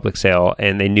with a public sale,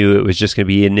 and they knew it was just going to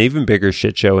be an even bigger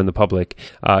shit show in the public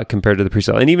compared to the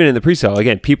presale. And even in the presale,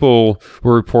 again, people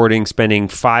were reporting spending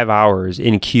 5 hours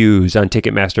in queues on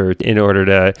Ticketmaster in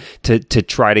order to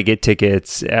try to get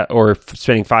tickets, or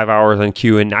spending 5 hours on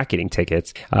queue and not getting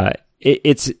tickets.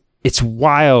 It's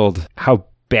wild how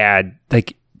bad,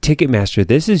 like, Ticketmaster,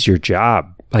 this is your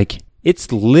job. Like,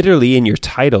 it's literally in your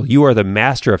title. You are the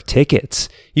master of tickets.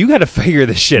 You got to figure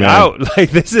this shit out. Like,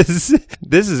 this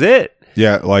is it.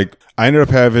 Yeah, like, I ended up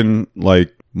having,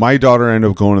 like, my daughter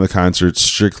ended up going to the concert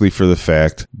strictly for the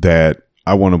fact that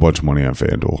I won a bunch of money on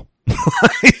FanDuel.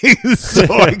 So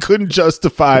I couldn't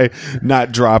justify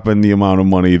not dropping the amount of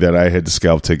money that I had to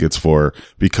scalp tickets for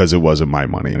because it wasn't my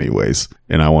money anyways,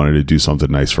 and I wanted to do something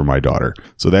nice for my daughter.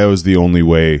 So that was the only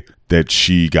way that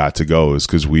she got to go, is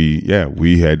because we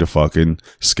had to fucking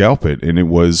scalp it, and it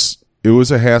was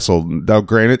a hassle. Now,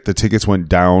 granted, the tickets went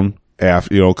down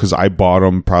after, because I bought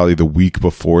them probably the week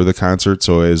before the concert.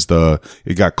 So as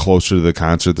it got closer to the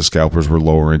concert, the scalpers were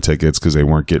lowering tickets because they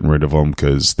weren't getting rid of them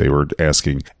because they were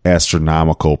asking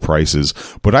astronomical prices.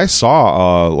 But I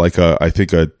saw I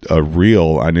think a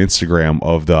reel on Instagram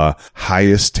of the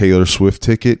highest Taylor Swift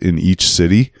ticket in each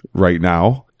city right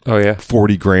now. Oh yeah,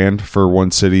 $40,000 for one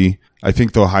city. I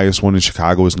think the highest one in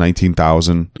Chicago is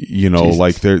 19,000. Jesus.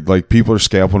 Like people are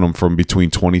scalping them from between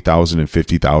 $20,000 and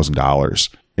 $50,000.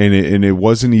 And it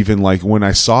wasn't even like, when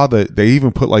I saw that they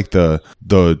even put like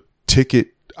the ticket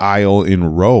aisle in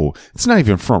row. It's not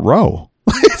even front row.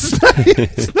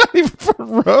 It's not even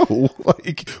front row.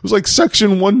 Like, it was like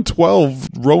section 112,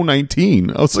 row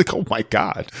 19. I was like, oh my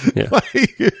God. Yeah.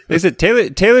 They said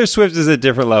Taylor Swift is a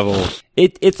different level.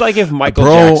 It's like if Michael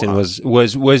Jackson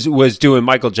was doing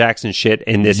Michael Jackson shit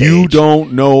in this age. You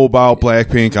don't know about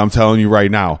Blackpink. I'm telling you right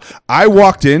now. I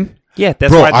walked in. Yeah,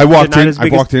 that's why I walked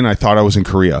in. I thought I was in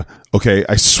Korea. Okay,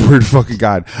 I swear to fucking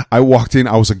God, I walked in.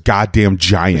 I was a goddamn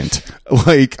giant.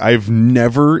 Like, I've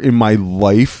never in my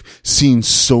life seen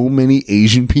so many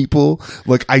Asian people.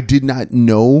 Like, I did not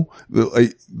know.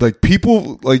 Like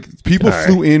people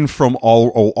flew in from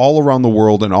all around the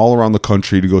world and all around the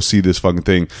country to go see this fucking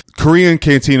thing. Korean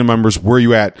Cantina members, where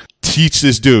you at? Teach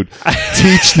this dude.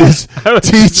 Teach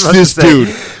this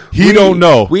dude. He don't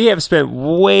know. We have spent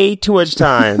way too much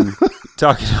time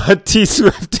talking about T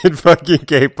Swift and fucking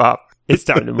K-pop. It's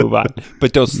time to move on.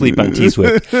 But don't sleep on T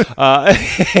Swift.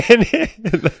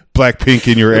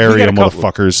 Blackpink in your area,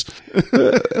 motherfuckers.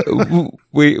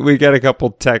 We got a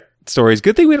couple tech stories.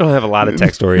 Good thing we don't have a lot of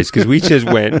tech stories, because we just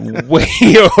went way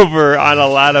over on a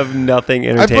lot of nothing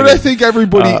entertainment. But I think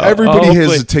everybody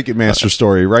has a Ticketmaster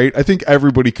story, right? I think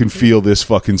everybody can feel this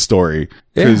fucking story.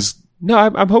 Because no,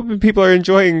 I'm hoping people are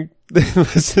enjoying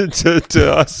listening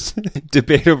to us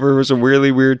debate over some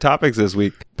really weird topics this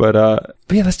week. But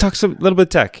yeah, let's talk a little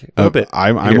bit tech. A little bit.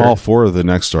 I'm all for the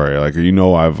next story. Like,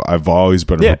 I've always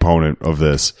been a proponent of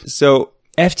this. So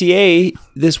FDA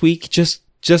this week just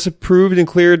approved and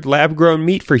cleared lab-grown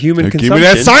meat for human consumption. Give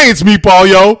me that science meatball,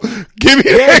 yo! Give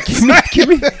me that.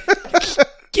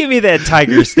 Give me that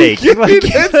tiger steak. Give me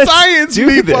that science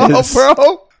meatball,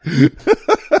 bro.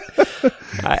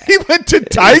 He went to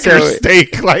tiger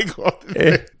steak. Like,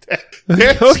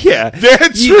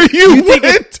 that's where you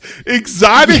went.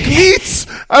 Exotic meats.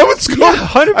 I was going.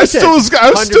 100%. I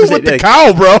was still with the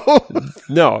cow, bro.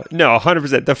 No,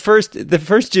 100%. The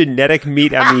first genetic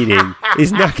meat I'm eating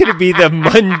is not going to be the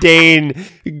mundane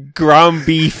ground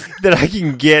beef that I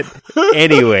can get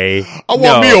anyway. I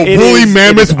want me a woolly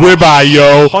mammoth ribeye,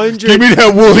 yo. Give me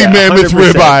that woolly mammoth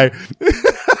 100%. Ribeye.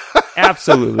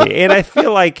 Absolutely. And I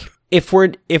feel like if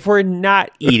we're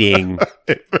not eating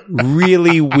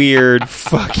really weird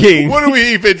fucking what are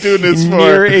we even doing this for?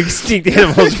 Near extinct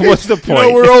animals, what's the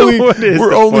point?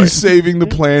 We're only saving the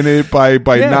planet by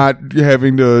not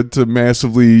having to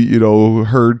massively,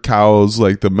 herd cows,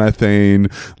 like the methane,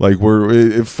 like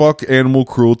fuck animal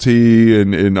cruelty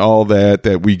and all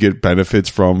that we get benefits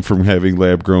from having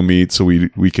lab grown meat, so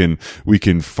we can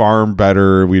farm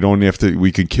better. We don't have to,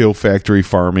 we can kill factory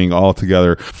farming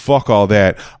altogether. Fuck all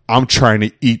that. I'm trying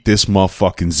to eat this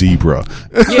motherfucking zebra.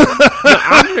 Yeah,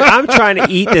 I'm trying to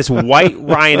eat this white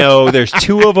rhino. There's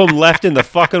 2 of them left in the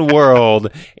fucking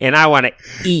world, and I want to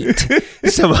eat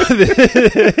some of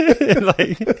it.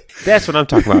 Like, that's what I'm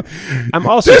talking about. I'm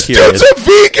also this curious. This dude's a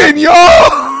vegan,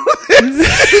 y'all.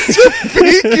 This dude's a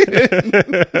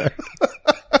vegan.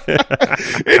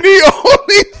 And the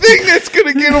only thing that's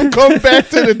going to get him come back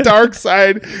to the dark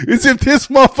side is if this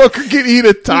motherfucker can eat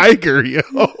a tiger, yo.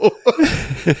 Get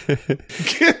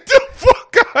the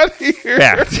fuck out of here.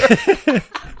 Fact.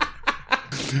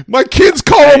 My kids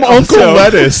call him Uncle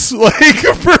Lettuce. Like,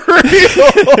 for real.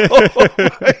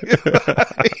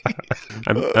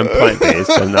 I'm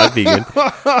plant-based. I'm not vegan.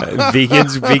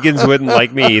 Vegans wouldn't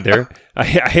like me either.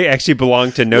 I actually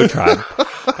belong to no tribe.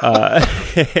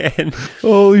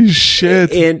 Holy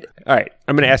shit. And all right,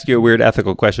 I'm going to ask you a weird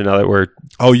ethical question now that we're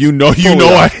I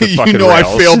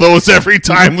fail those every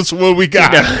time. What's what we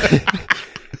got?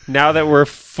 Now that we're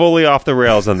fully off the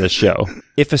rails on this show,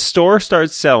 if a store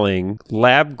starts selling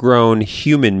lab-grown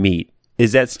human meat,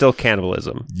 is that still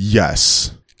cannibalism?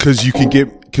 Yes, because you can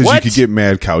get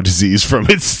mad cow disease from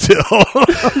it still.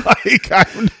 Like,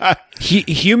 I'm not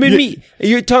human meat.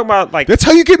 You're talking about like that's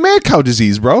how you get mad cow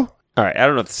disease, bro. All right, I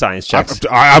don't know if the science checks.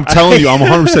 I'm telling you, I'm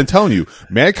 100% telling you.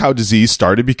 Mad cow disease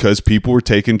started because people were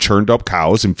taking churned up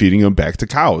cows and feeding them back to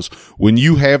cows. When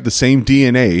you have the same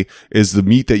DNA as the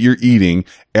meat that you're eating,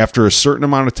 after a certain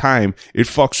amount of time, it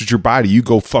fucks with your body. You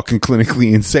go fucking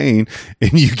clinically insane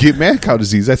and you get mad cow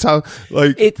disease. That's how,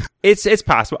 like, it's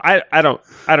possible. I don't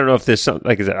know if there's something,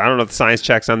 like I said, I don't know if the science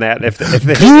checks on that. If that's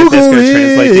going to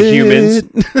translate to humans.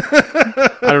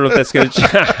 I don't know if that's going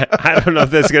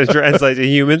to translate to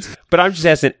humans. But I'm just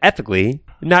asking ethically,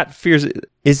 not fears.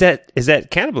 Is that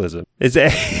cannibalism? Is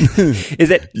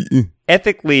that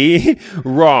ethically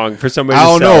wrong for somebody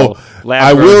to sell lab-grown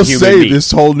I will human say meat?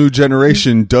 This whole new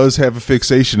generation does have a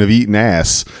fixation of eating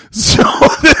ass. So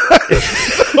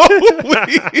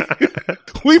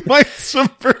we might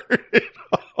subvert it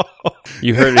all.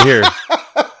 You heard it here.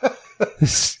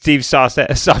 Steve soft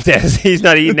ass. He's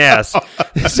not eating ass.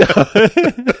 So.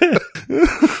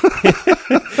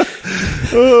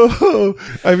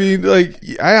 I mean, like,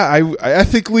 I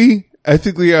ethically,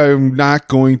 I'm not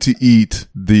going to eat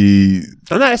the.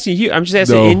 I'm not asking you. I'm just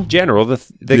asking in general the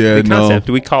concept.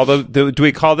 Do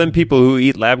we call them people who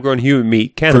eat lab grown human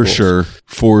meat cannibals?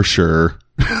 For sure.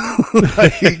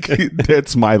 Like,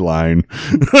 that's my line.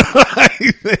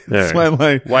 That's my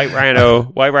line. White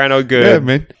rhino, good. Yeah,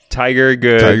 man. Tiger,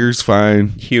 good. Tiger's fine.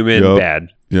 Human, bad.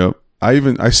 Yep.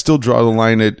 I still draw the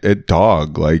line at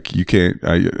dog. Like, you can't.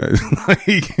 Not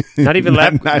even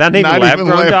lab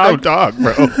grown dog,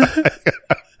 bro.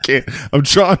 Can't. I'm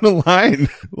drawing the line.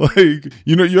 Like,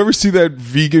 you ever see that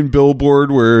vegan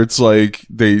billboard where it's like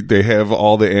they have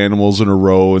all the animals in a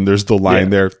row and there's the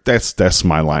line there? That's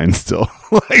my line still.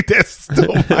 Like,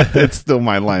 that's still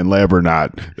my line. Lab or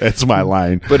not, that's my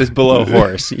line. But it's below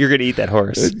horse. You're gonna eat that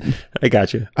horse. I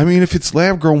got you. I mean, if it's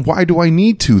lab grown, why do I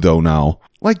need to though now?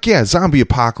 Like, yeah, zombie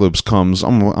apocalypse comes.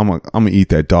 I'm gonna eat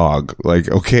that dog. Like,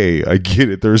 okay, I get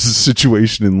it. There's a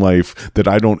situation in life that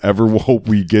I don't ever hope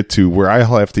we get to where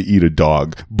I'll have to eat a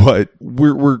dog. But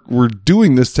we're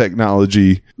doing this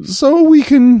technology so we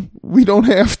don't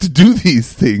have to do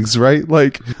these things, right?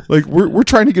 Like we're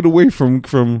trying to get away from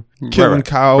killing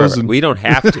cows, and we don't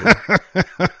have to.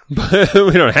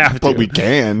 We don't have to, but we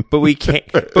can. But we can.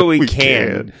 But we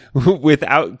can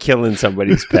without killing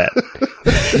somebody's pet.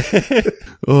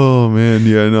 Oh man,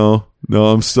 yeah, no,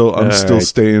 I'm still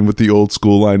staying with the old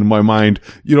school line in my mind.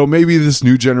 Maybe this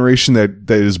new generation that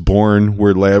is born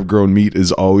where lab grown meat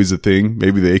is always a thing.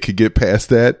 Maybe they could get past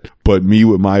that. But me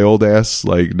with my old ass,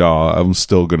 like, no, I'm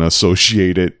still gonna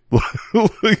associate it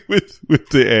like, with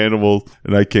the animal,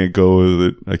 and I can't go with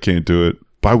it. I can't do it.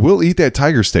 But I will eat that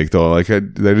tiger steak though. Like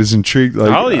that is intrigued.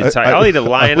 Like, I'll eat I'll eat a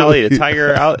lion. I'll eat a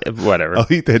tiger. Whatever.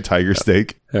 I'll eat that tiger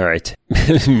steak. All right.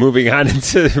 Moving on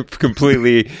into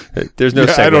completely. There's no.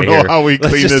 I don't know here. how we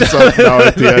clean this up now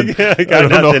at the end. I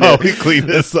don't know how we clean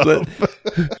this up.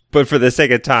 But for the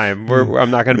sake of time,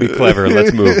 I'm not going to be clever.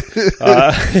 Let's move.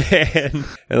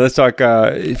 And let's talk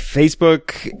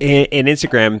Facebook and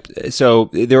Instagram. So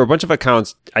there were a bunch of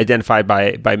accounts identified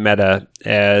by Meta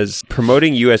as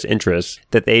promoting U.S. interests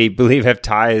that they believe have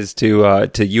ties to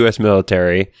U.S.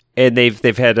 military. And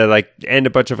they've had to end a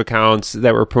bunch of accounts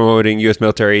that were promoting U.S.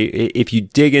 military. If you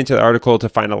dig into the article to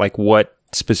find out what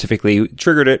specifically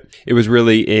triggered it, it was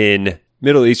really in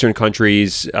Middle Eastern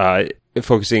countries,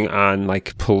 focusing on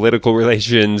political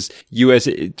relations,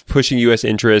 pushing U.S.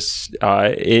 interests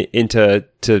into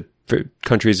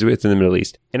countries within the Middle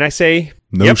East. And I say,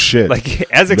 no shit.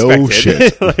 As expected. No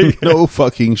shit. No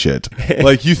fucking shit.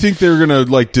 You think they're going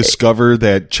to discover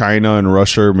that China and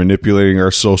Russia are manipulating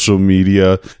our social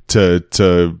media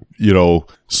to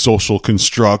social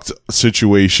construct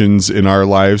situations in our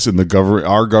lives, and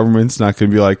our government's not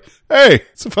going to be like, hey,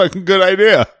 it's a fucking good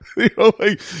idea.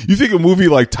 You think a movie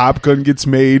like Top Gun gets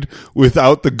made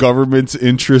without the government's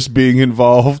interest being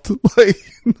involved?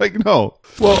 No.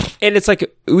 Well, and it's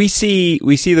we see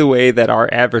the way that our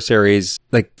adversaries,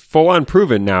 full on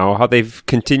proven now, how they've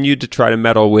continued to try to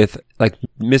meddle with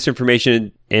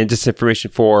misinformation and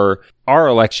disinformation for our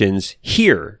elections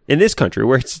here in this country,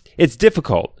 where it's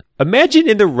difficult. Imagine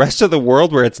in the rest of the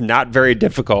world where it's not very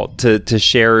difficult to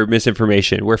share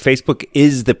misinformation, where Facebook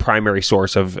is the primary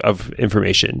source of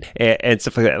information and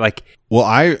stuff like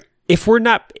that. If we're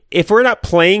not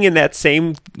playing in that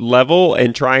same level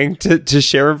and trying to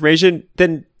share information,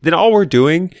 then all we're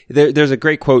doing, there's a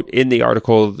great quote in the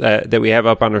article that we have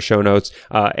up on our show notes,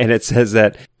 and it says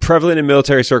that prevalent in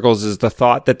military circles is the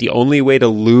thought that the only way to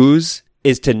lose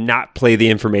is to not play the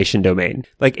information domain.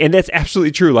 And that's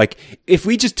absolutely true. If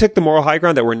we just took the moral high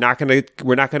ground that we're not going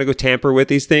to go tamper with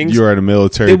these things, you're at a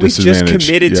military disadvantage. We've just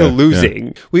committed to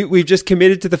losing. Yeah. We've just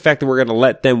committed to the fact that we're going to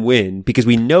let them win because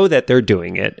we know that they're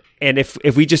doing it. And if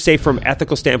we just say from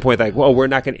ethical standpoint, we're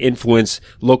not going to influence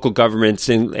local governments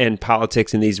and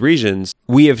politics in these regions,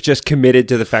 we have just committed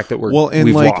to the fact that we've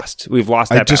lost. We've lost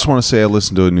that I just want to say I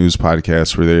listened to a news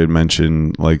podcast where they had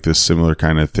mentioned this similar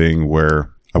kind of thing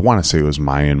where I want to say it was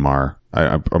Myanmar.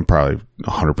 I'm probably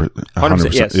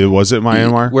 100%. Yes. Was it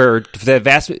Myanmar? Where the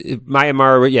vast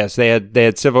Myanmar, yes, they had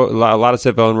a lot of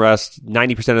civil unrest.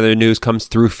 90% of their news comes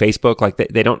through Facebook.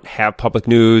 They don't have public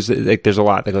news. There's a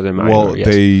lot that goes in Myanmar. Well,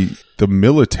 yes. the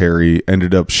military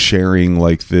ended up sharing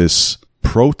this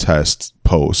protest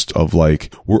post of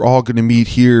we're all going to meet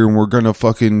here and we're going to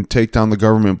fucking take down the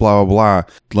government, blah, blah,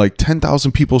 blah.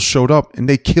 10,000 people showed up and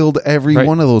they killed every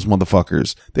one of those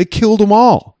motherfuckers. They killed them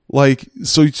all.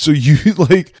 So you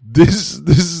this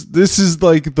is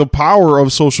the power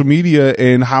of social media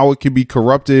and how it can be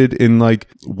corrupted and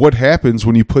what happens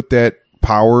when you put that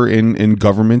power in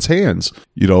government's hands.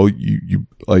 You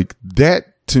that.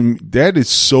 To me, that is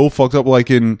so fucked up.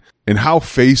 In how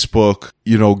Facebook,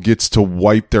 gets to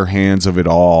wipe their hands of it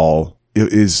all.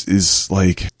 It is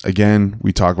again,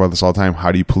 we talk about this all the time.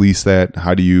 How do you police that?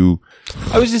 How do you?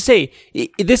 I was just say,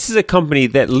 this is a company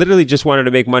that literally just wanted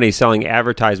to make money selling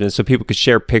advertisements so people could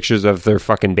share pictures of their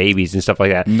fucking babies and stuff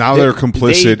like that. Now they're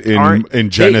complicit in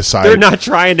genocide. They're not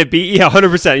trying to be,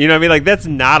 100%. You know what I mean? That's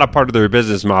not a part of their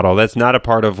business model. That's not a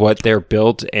part of what they're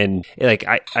built. And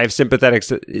I have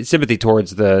sympathy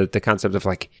towards the concept of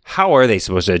how are they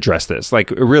supposed to address this?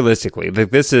 Realistically,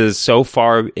 this is so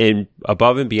far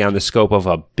above and beyond the scope of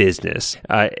a business.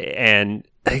 And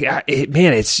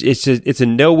it's a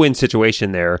no-win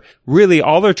situation there. Really,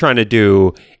 all they're trying to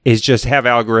do is just have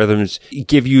algorithms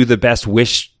give you the best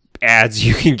wish ads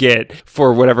you can get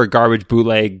for whatever garbage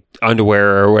bootleg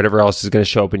underwear or whatever else is going to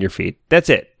show up in your feed. That's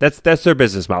it. That's their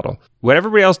business model. What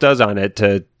everybody else does on it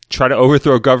to try to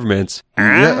overthrow governments,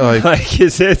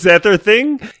 is that their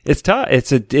thing? It's tough.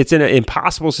 It's an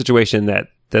impossible situation that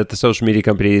the social media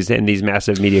companies and these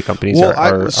massive media companies are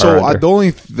under.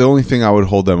 The only thing I would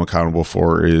hold them accountable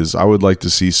for is I would like to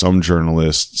see some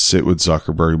journalists sit with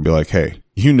Zuckerberg and be like, hey,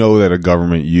 you know that a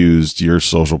government used your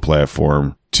social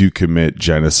platform to commit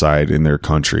genocide in their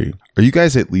country. Are you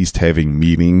guys at least having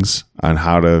meetings on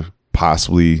how to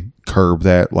possibly curb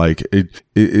that? Like,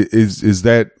 is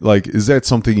that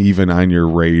something even on your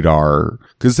radar?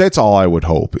 Because that's all I would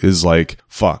hope is like,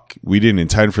 fuck, we didn't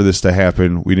intend for this to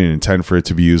happen. We didn't intend for it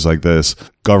to be used like this.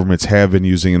 Governments have been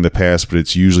using in the past, but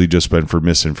it's usually just been for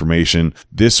misinformation.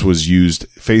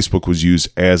 Facebook was used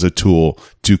as a tool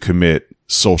to commit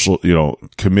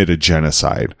a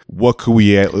genocide. What could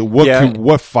we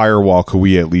what firewall could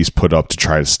we at least put up to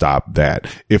try to stop that?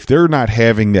 If they're not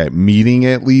having that meeting,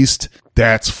 at least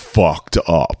that's fucked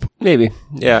up. Maybe.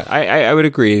 Yeah. I would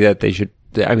agree that they should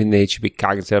be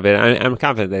cognizant of it. I'm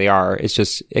confident they are. It's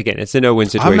just, again, it's a no-win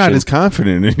situation. I'm not as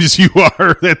confident as you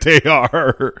are that they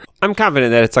are. I'm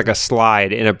confident that it's like a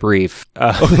slide in a brief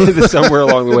somewhere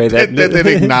along the way that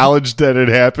they acknowledged that it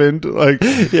happened. Like,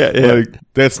 yeah. Like,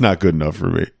 that's not good enough for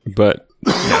me. But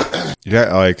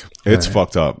yeah, like, it's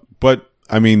fucked up. But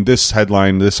I mean, this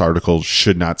article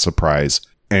should not surprise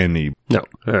any. No.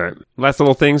 All right. Last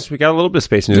little things. We got a little bit of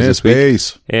space news this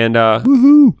week. And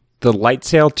woohoo. The Light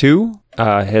Sail 2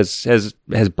 has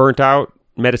burnt out,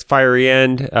 met its fiery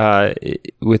end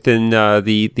within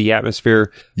the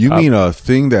atmosphere. You mean a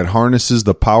thing that harnesses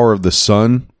the power of the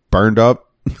sun burned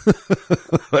up?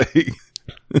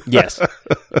 Yes,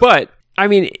 but I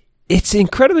mean, it's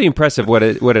incredibly impressive what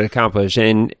it accomplished,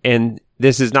 and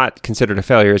this is not considered a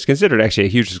failure. It's considered actually a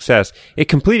huge success. It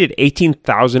completed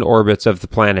 18,000 orbits of the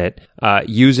planet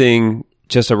using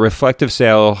just a reflective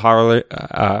sail,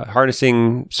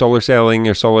 harnessing solar sailing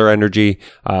or solar energy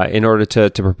in order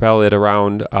to propel it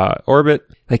around orbit.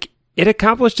 Like, it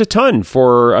accomplished a ton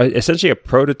for essentially a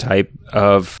prototype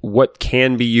of what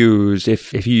can be used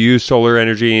if you use solar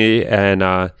energy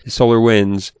and solar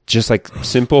winds, just like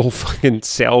simple fucking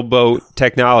sailboat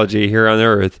technology here on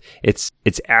Earth. It's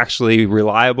actually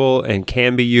reliable and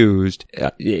can be used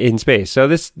in space. So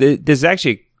this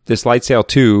actually. This Light Sail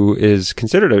 2 is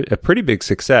considered a pretty big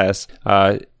success.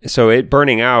 So it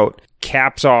burning out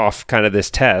caps off kind of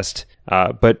this test,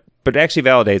 but actually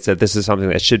validates that this is something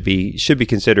that should be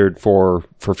considered for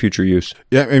future use.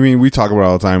 Yeah, I mean, we talk about it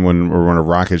all the time when a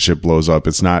rocket ship blows up.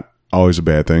 It's not always a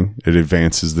bad thing. It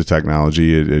advances the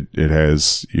technology. It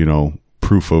has,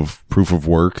 proof of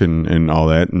work and all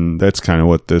that, and that's kind of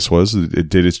what this was. It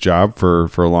did its job for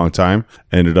a long time.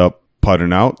 Ended up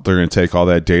putting out. They're going to take all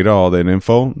that data, all that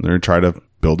info, and they're going to try to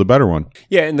build a better one.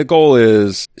 Yeah, and the goal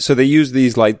is, so they use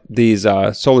these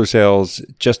solar sails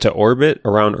just to orbit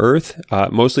around Earth,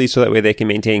 mostly so that way they can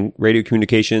maintain radio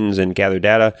communications and gather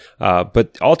data.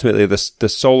 But ultimately, the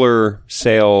solar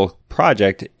sail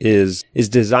project is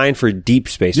designed for deep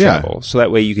space travel, so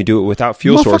that way you can do it without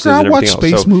fuel sources and everything else. I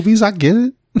watch space movies. I get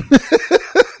it.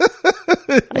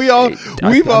 We've all,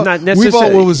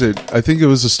 what was it? I think it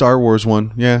was the Star Wars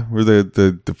one. Yeah, where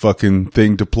the fucking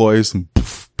thing deploys and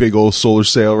poof, big old solar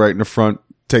sail right in the front,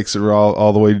 takes it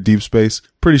all the way to deep space.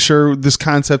 Pretty sure this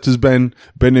concept has been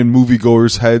in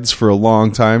moviegoers' heads for a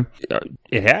long time.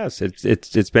 It has.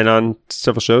 It's been on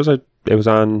several shows. It was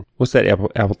on, what's that,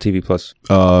 Apple TV Plus?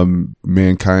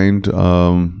 Mankind.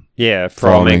 Yeah, for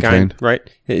all mankind, right?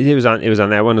 It was on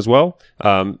that one as well.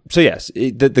 So yes,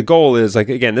 the goal is, like,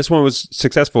 again, this one was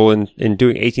successful in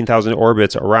doing 18,000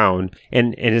 orbits around,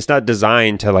 and it's not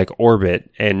designed to like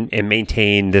orbit and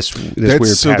maintain this weird pattern.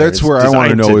 So that's where I want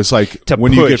to know is like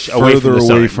when you get further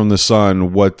away from the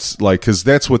sun, what's like, because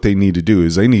that's what they need to do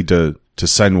is they need to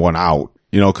send one out.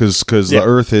 Because the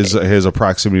Earth has a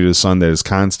proximity to the sun that is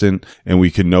constant, and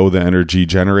we can know the energy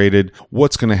generated.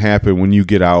 What's going to happen when you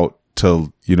get out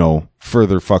to,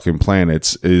 further fucking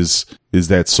planets? Is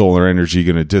that solar energy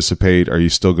going to dissipate? Are you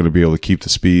still going to be able to keep the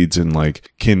speeds? And like,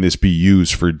 can this be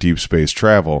used for deep space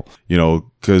travel?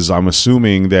 Because I'm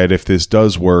assuming that if this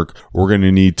does work, we're going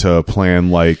to need to plan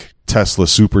like Tesla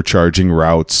supercharging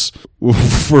routes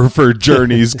for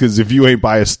journeys. Because if you ain't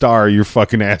by a star, you're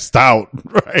fucking assed out,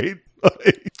 right?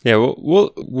 Yeah,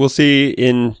 we'll see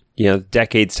in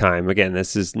decades time. Again,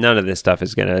 none of this stuff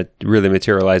is going to really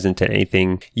materialize into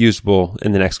anything usable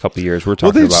in the next couple of years. We're talking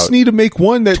about. Well, they just need to make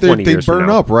one that they burn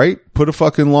up, right? Put a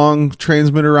fucking long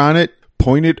transmitter on it,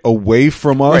 point it away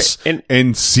from us, right,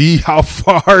 and see how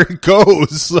far it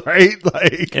goes, right?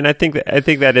 Like, and I think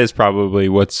that is probably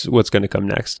what's going to come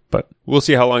next. But we'll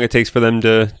see how long it takes for them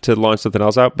to launch something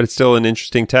else out. But it's still an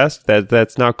interesting test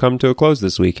that's now come to a close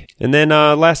this week. And then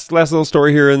last little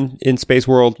story here in space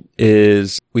world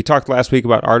is, we talked last week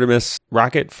about Artemis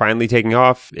rocket finally taking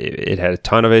off. It had a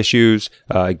ton of issues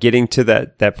getting to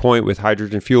that point with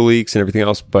hydrogen fuel leaks and everything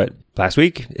else, but last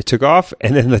week it took off,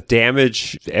 and then the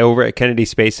damage over at Kennedy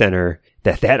Space Center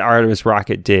that Artemis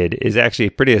rocket did is actually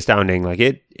pretty astounding. Like,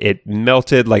 it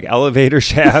melted like elevator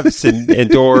shafts and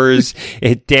doors.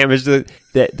 It damaged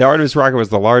the Artemis rocket was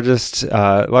the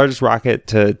largest rocket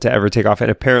to ever take off,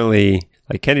 and apparently,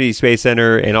 like Kennedy Space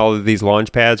Center and all of these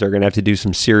launch pads are going to have to do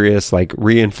some serious like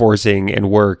reinforcing and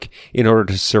work in order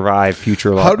to survive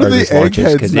future launches. How do the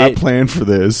eggheads not plan for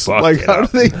this? Like, how do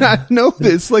they not know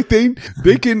this? Like, they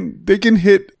can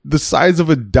hit the size of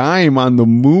a dime on the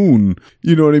moon.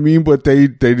 You know what I mean? But they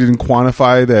didn't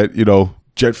quantify that.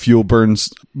 Jet fuel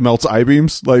melts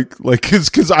I-beams,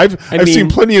 because I've seen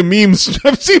plenty of memes.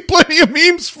 I've seen plenty of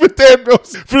memes with that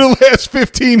for the last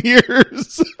 15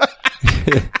 years.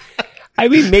 I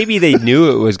mean, maybe they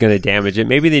knew it was going to damage it.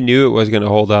 Maybe they knew it was going to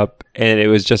hold up, and it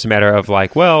was just a matter of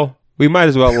like, well, we might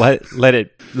as well let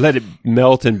it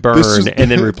melt and burn and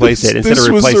then replace it instead of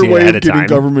replacing it ahead of time. Getting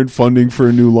government funding for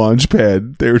a new launch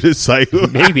pad. They were just like,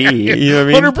 maybe, you know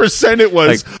what I mean? 100% it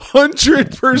was.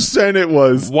 100% it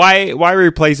was. Why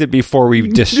replace it before we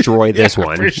destroy this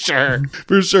one? For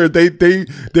sure.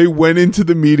 They went into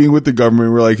the meeting with the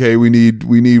government. We're like, hey, we need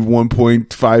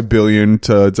 1.5 billion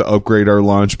to upgrade our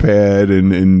launch pad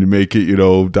and make it,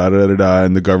 da da da da.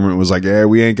 And the government was like, yeah,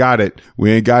 we ain't got it.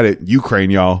 Ukraine,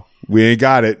 y'all. We ain't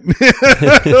got it.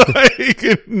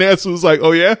 NASA was like,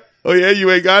 oh yeah,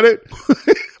 you ain't got it?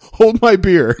 Hold my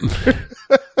beer.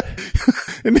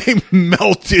 And they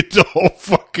melted the whole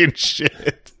fucking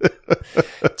shit.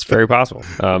 It's very possible.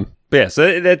 But yeah,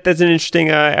 so that's an interesting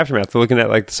aftermath. Looking at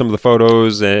like some of the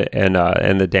photos and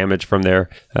the damage from there,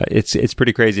 it's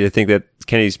pretty crazy to think that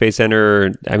Kennedy Space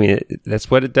Center. I mean, that's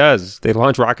what it does. They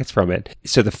launch rockets from it.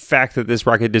 So the fact that this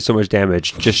rocket did so much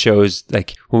damage just shows,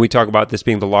 like, when we talk about this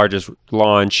being the largest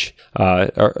launch,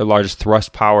 or largest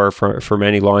thrust power from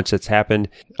any launch that's happened.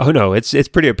 Oh no, it's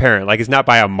pretty apparent. Like, it's not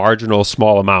by a marginal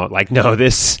small amount. Like, no,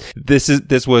 this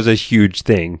was a huge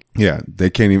thing. Yeah, they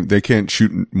can't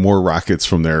shoot more rockets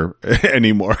from there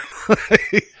anymore.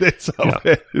 That's how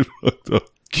bad it looked.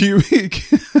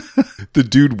 The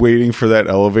dude waiting for that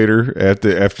elevator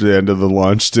after the end of the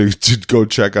launch to go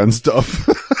check on stuff.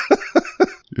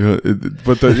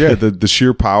 But the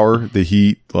sheer power, the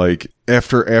heat, like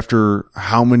after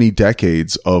how many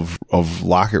decades of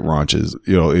rocket launches,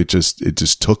 it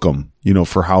just took them,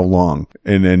 for how long,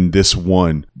 and then this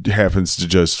one happens to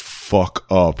just fuck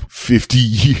up 50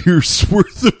 years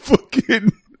worth of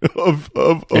fucking of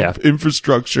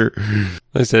infrastructure.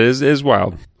 Like I said, it is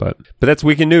wild, but that's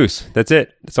weekend news. That's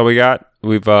it. That's all we got.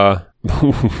 We've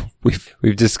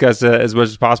discussed as much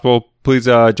as possible. Please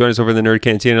join us over in the Nerd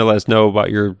Cantina. Let us know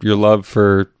about your love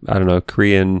for, I don't know,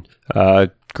 Korean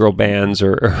girl bands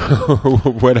or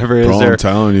whatever it is. I'm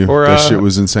telling you, that shit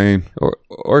was insane.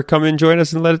 Or come and join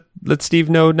us and let Steve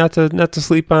know not to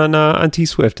sleep on T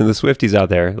Swift and the Swifties out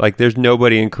there. Like, there's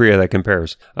nobody in Korea that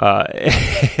compares.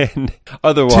 And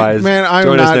otherwise, man,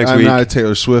 join us next week. I'm not a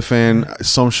Taylor Swift fan.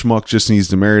 Some schmuck just needs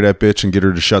to marry that bitch and get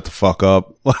her to shut the fuck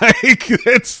up. Like,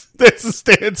 that's the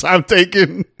stance I'm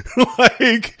taking.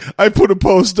 Like, I put a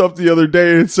post up the other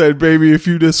day and it said, baby, if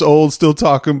you this old still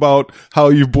talking about how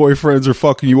your boyfriends are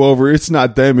fucking you over, it's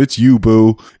not them, it's you,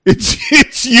 boo.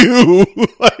 It's you.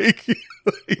 Like,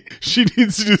 she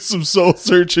needs to do some soul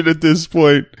searching at this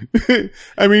point.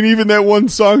 I mean, even that one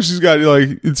song she's got,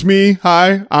 like, it's me,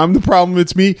 hi, I'm the problem,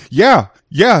 it's me. Yeah,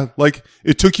 like,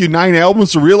 it took you 9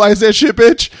 albums to realize that shit,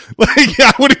 bitch. Like,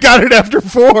 I would have got it after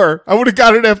 4.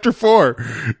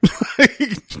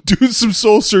 Like, do some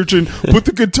soul searching, put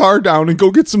the guitar down, and go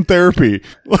get some therapy.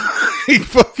 Like,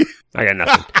 fucking... I got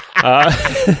nothing.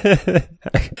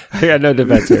 I got no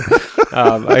defense here.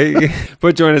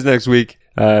 But join us next week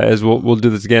as we'll do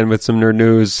this again with some nerd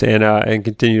news and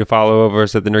continue to follow over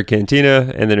us at the Nerd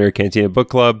Cantina and the Nerd Cantina Book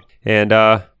Club. And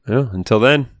until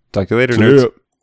then, talk to you later, nerds.